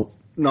our fault.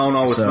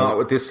 No, it's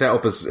not. This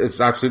setup is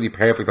absolutely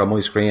perfect on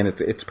my screen.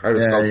 It's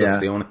Periscope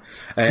that's doing it.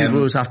 People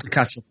always have to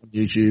catch up on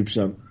YouTube.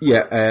 So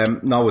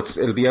no,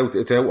 it'll be out.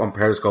 It's out on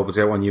Periscope. It's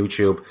out on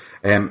YouTube.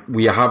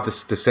 We have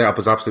the setup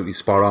is absolutely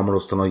spot on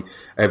with us tonight.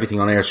 Everything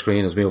on our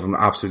screen is moving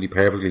absolutely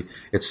perfectly.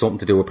 It's something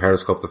to do with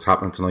Periscope that's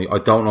happening tonight. I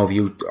don't know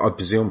if I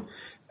presume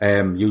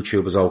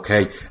YouTube is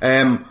okay.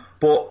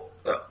 But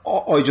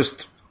I just.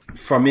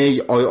 For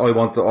me,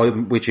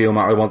 I'm with you,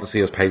 Matt. I want to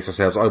see us pace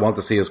ourselves. I want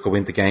to see us go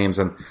into games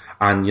and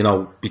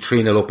be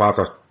 3-0 up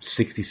after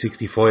 60,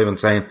 65 and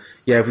saying,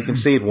 yeah, if we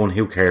concede 1,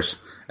 who cares?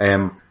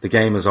 The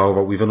game is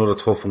over. We've another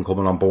tough one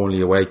coming on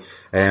Burnley away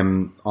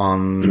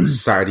on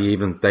Saturday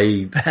evening.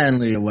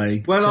 Burnley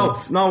away.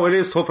 Well, no, it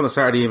is tough on a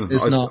Saturday evening.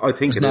 It's not. I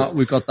think it's not.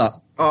 We've got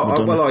that.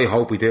 Well, I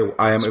hope we do.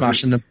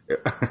 Smashing them.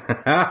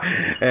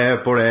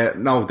 But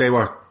no, they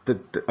were.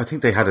 I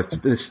think they had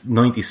this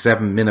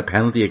 97-minute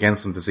penalty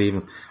against them this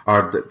evening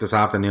or this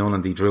afternoon,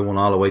 and they drew one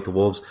all the way to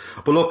Wolves.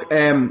 But look,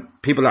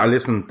 people that are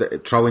listening,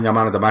 throw in your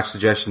man of the match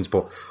suggestions.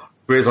 But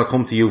Grizz, I'll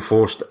come to you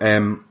first.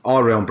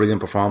 All round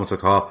brilliant performance, I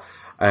thought.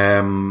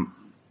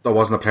 There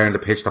wasn't a player in the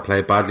pitch that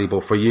played badly,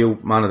 but for you,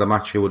 man of the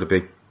match, who would it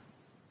be?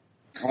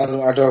 I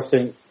don't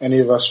think any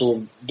of us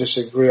will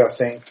disagree. I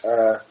think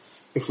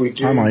if we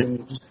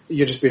do,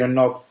 you're just being a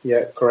knob.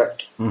 Yeah,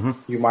 correct.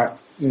 Mm-hmm. You might.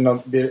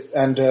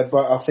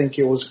 But I think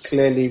it was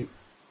clearly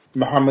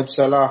Mohamed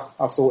Salah.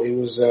 I thought he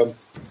was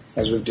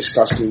as we've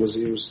discussed, he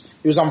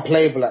was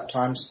unplayable at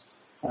times,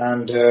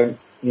 and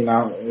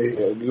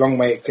long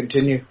may it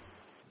continue.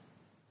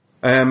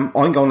 I'm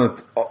going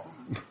to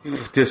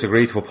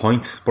disagree to a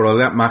point, but I'll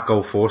let Matt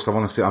go first.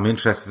 I'm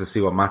interested to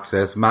see what Matt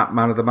says. Matt,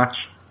 man of the match.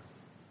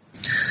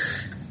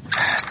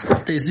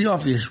 There's the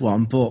obvious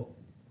one, but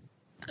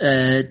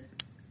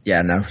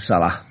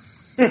Salah.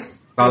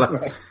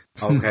 Salah.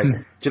 Okay.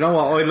 Do you know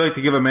what? I'd like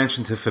to give a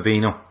mention to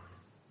Fabinho.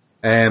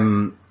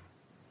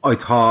 I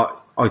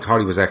thought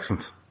he was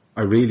excellent.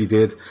 I really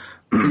did.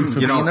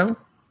 Fabinho?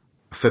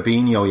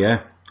 Fabinho,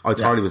 yeah. I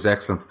thought he was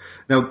excellent.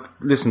 Now,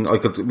 listen,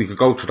 we could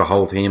go through the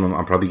whole team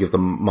and probably give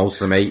them most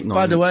of them 8.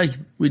 By the way,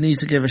 we need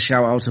to give a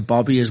shout out to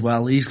Bobby as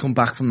well. He's come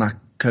back from that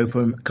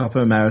Copa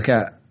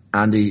America,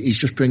 and he's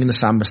just bringing the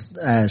Samba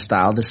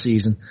style this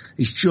season.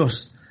 He's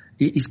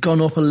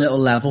gone up a little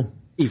level.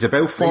 He's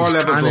about 4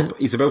 levels up.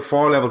 He's about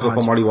 4 levels up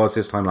on what he was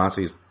this time last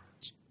season.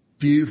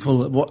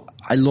 Beautiful.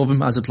 I love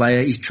him as a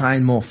player. He's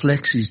trying more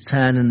flicks. He's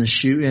turning the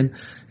shooting.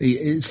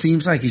 It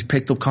seems like he's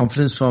picked up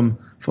confidence from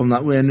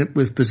that win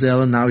with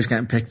Brazil, and now he's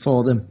getting picked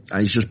for them.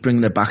 And he's just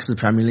bringing it back to the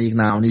Premier League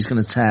now, and he's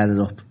going to tear it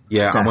up.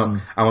 Yeah,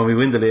 and when we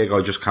win the league, I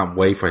just can't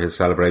wait for his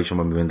celebration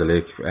when we win the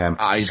league.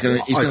 He's going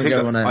to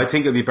go on I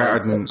think it'll be better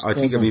than. I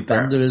think it'll be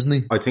better, isn't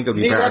he? I think it'll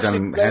be better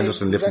than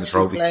Henderson lifting the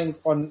trophy.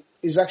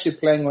 He's actually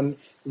playing on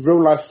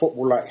real life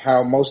football, like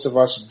how most of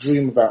us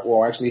dream about.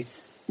 Well, actually,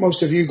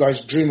 most of you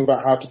guys dream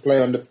about how to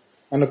play on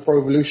the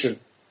Pro Evolution.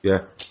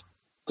 Yeah.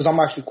 Because I'm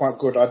actually quite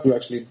good.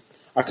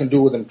 I can do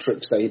all them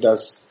tricks that he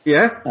does.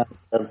 Yeah?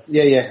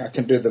 I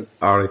can do them.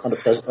 All right. On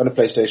the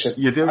PlayStation.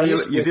 You do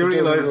realise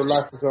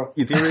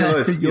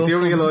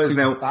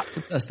now.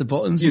 To press the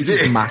buttons, you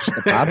just mash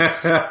the pad.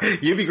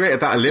 You'd be great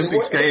at that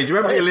Olympics game. Do you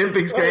remember the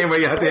Olympics game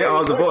where you had to hit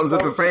all the buttons at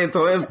the same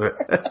time?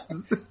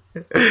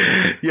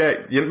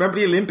 Yeah, you remember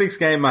the Olympics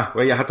game, Matt,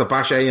 where you had to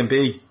bash A and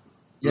B?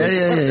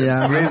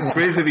 Yeah.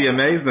 Grizz would be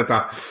amazing at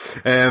that.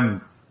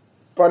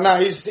 But now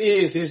he's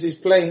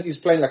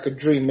playing like a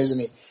dream, isn't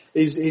he?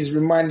 He's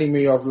reminding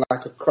me of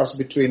like a cross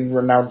between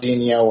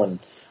Ronaldinho and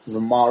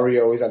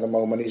Romario is at the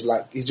moment.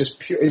 He's just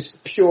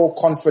pure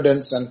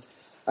confidence and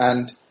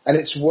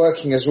it's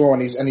working as well,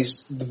 and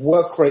the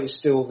work rate is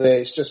still there.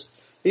 It's just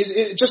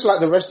just like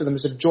the rest of them.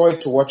 It's a joy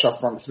to watch our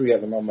front three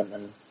at the moment.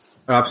 And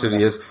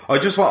absolutely is.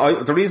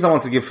 The reason I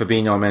want to give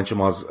Fabinho a mention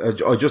was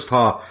I just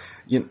thought,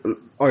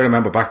 I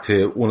remember back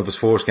to one of his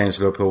first games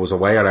for Liverpool was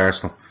away at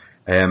Arsenal,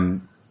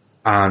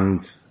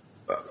 and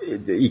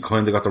he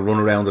kind of got to run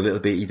around a little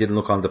bit. He didn't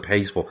look on the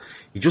pace, but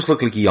he just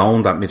looked like he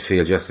owned that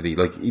midfield yesterday.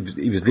 Like he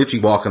was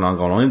literally walking on,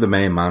 going, "I'm the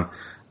main man.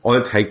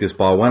 I'll take this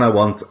ball when I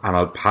want, and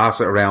I'll pass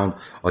it around.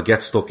 I'll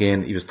get stuck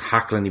in." He was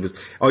tackling.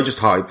 I just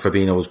thought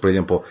Fabinho was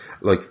brilliant. But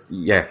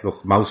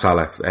Mo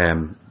Salah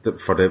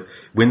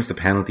wins the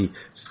penalty,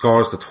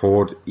 scores the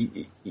third.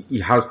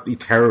 He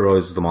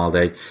terrorises them all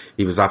day.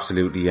 He was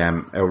absolutely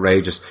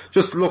outrageous.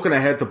 Just looking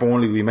ahead to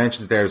Burnley, we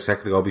mentioned it there a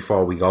second ago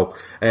before we go.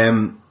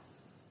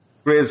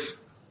 Grizz,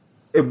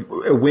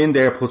 a win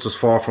there puts us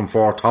 4 from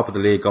 4, top of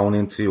the league going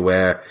into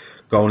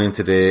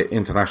the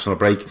international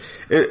break.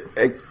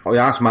 I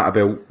asked Matt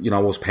about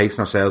us pacing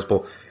ourselves,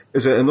 but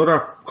is it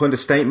another kind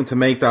of statement to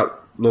make that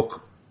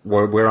look,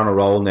 we're on a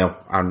roll now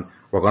and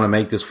we're going to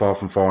make this 4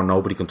 from 4 and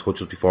nobody can touch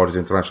us before this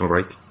international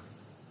break?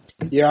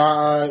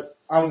 Yeah,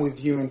 I'm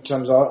with you in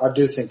terms of I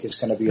do think it's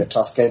going to be a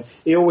tough game.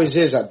 It always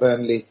is at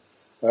Burnley.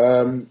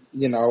 I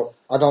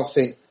don't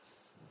think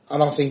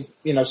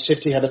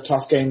City had a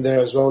tough game there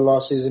as well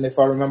last season, if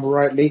I remember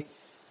rightly.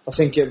 I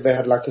think they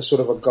had like a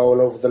sort of a goal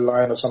over the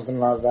line or something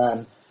like that,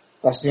 and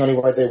that's the only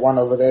way they won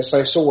over there. So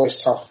it's always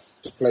tough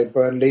to play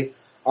Burnley.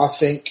 I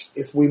think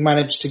if we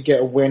manage to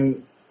get a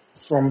win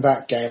from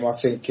that game, I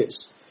think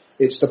it's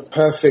the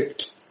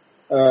perfect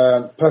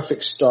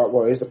start.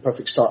 Well, it is the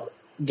perfect start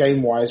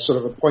game-wise, sort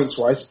of a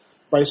points-wise,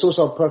 but it's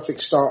also a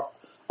perfect start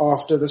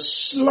after the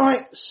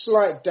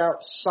slight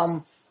doubt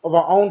some of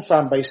our own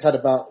fan base had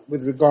about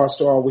with regards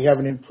to, we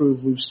haven't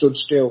improved, we've stood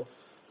still.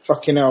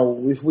 Fucking hell,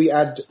 if we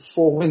add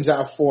 4 wins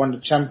out of 4 in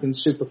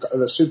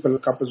the Super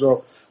Cup as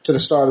well to the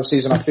start of the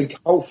season, I think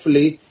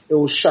hopefully it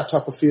will shut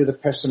up a few of the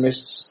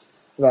pessimists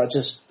that are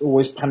just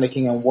always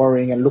panicking and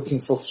worrying and looking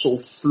for sort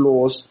of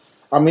flaws.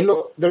 I mean,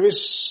 look, there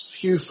is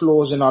few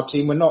flaws in our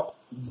team. We're not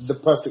the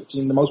perfect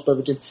team, the most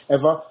perfect team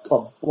ever,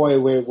 but boy,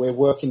 we're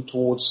working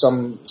towards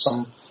some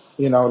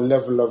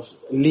level of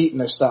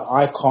eliteness that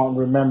I can't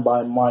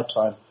remember in my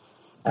time.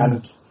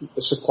 And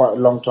it's quite a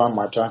long time,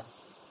 my time.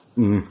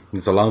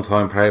 It's a long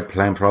time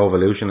playing Pro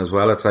Evolution as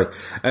well, I'd say.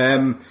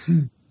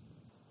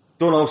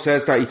 Dunno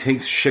says that he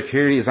thinks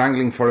Shaqiri is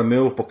angling for a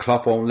move, but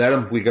Klopp won't let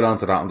him. We'll get on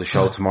to that on the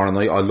show tomorrow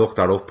night. I'll look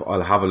that up.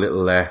 I'll have a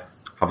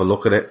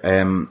look at it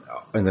in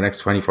the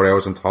next 24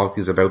 hours and talk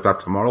to you about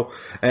that tomorrow.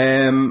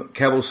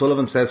 Kev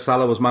O'Sullivan says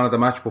Salah was man of the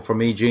match, but for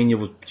me, Gini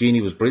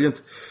was brilliant.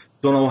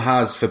 Dunno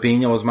has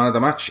Fabinho as man of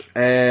the match.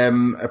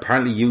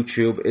 Apparently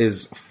YouTube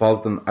is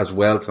faulting as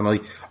well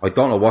tonight. I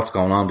don't know what's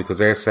going on because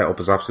their setup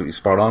is absolutely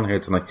spot on here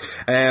tonight.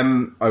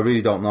 I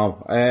really don't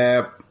know.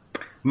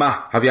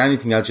 Matt, have you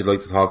anything else you'd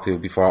like to talk to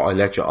before I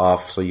let you off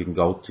so you can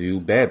go to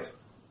bed?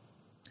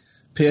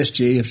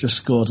 PSG have just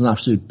scored an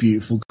absolute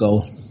beautiful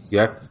goal.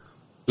 Yeah.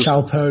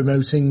 Choupo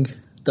Moting,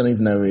 don't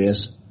even know who he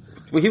is.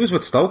 Well, he was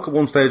with Stoke at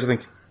one stage, I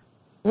think.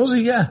 Was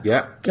he? Yeah.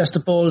 Yeah. Gets the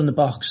ball in the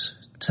box,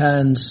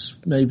 turns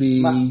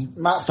maybe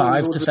Matt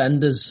five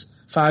defenders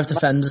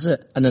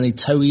it, and then he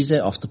toes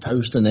it off the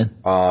post and in.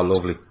 Oh,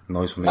 lovely.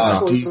 Nice one. I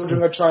thought you were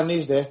doing a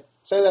Chinese there.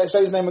 Say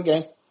his name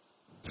again.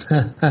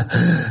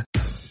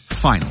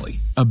 Finally,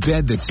 a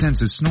bed that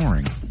senses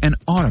snoring and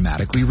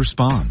automatically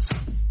responds.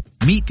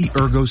 Meet the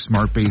Ergo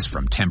Smart Base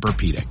from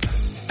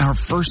Tempur-Pedic, our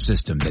first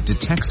system that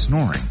detects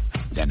snoring,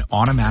 then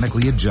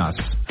automatically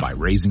adjusts by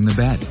raising the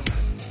bed.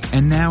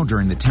 And now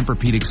during the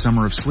Tempur-Pedic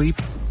Summer of Sleep,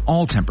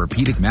 all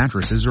Tempur-Pedic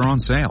mattresses are on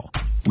sale,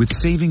 with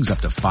savings up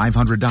to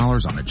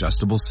 $500 on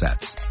adjustable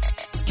sets.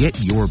 Get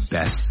your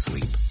best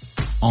sleep,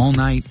 all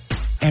night,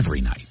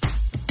 every night.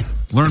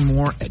 Learn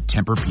more at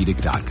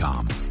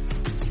TempurPedic.com.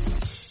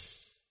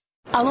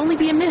 I'll only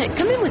be a minute.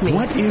 Come in with me.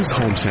 What is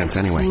HomeSense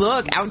anyway?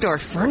 Look, Outdoor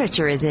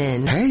Furniture is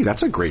in. Hey,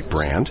 that's a great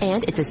brand.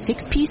 And it's a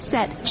 6-piece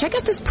set. Check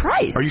out this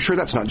price. Are you sure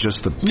that's not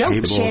just the No,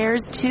 table?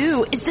 chairs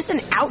too. Is this an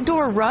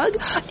outdoor rug?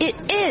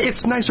 It is.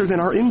 It's nicer than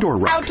our indoor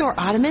rug. Outdoor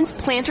ottomans,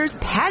 planters,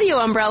 patio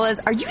umbrellas.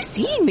 Are you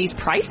seeing these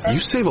prices?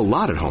 You save a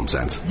lot at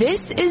HomeSense.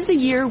 This is the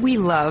year we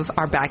love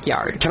our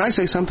backyard. Can I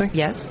say something?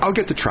 Yes. I'll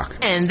get the truck.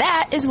 And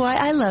that is why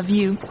I love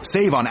you.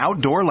 Save on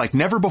outdoor like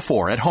never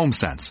before at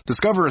HomeSense.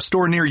 Discover a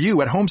store near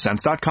you at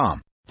homesense.com.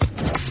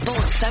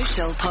 Sports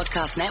Social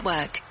Podcast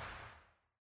Network.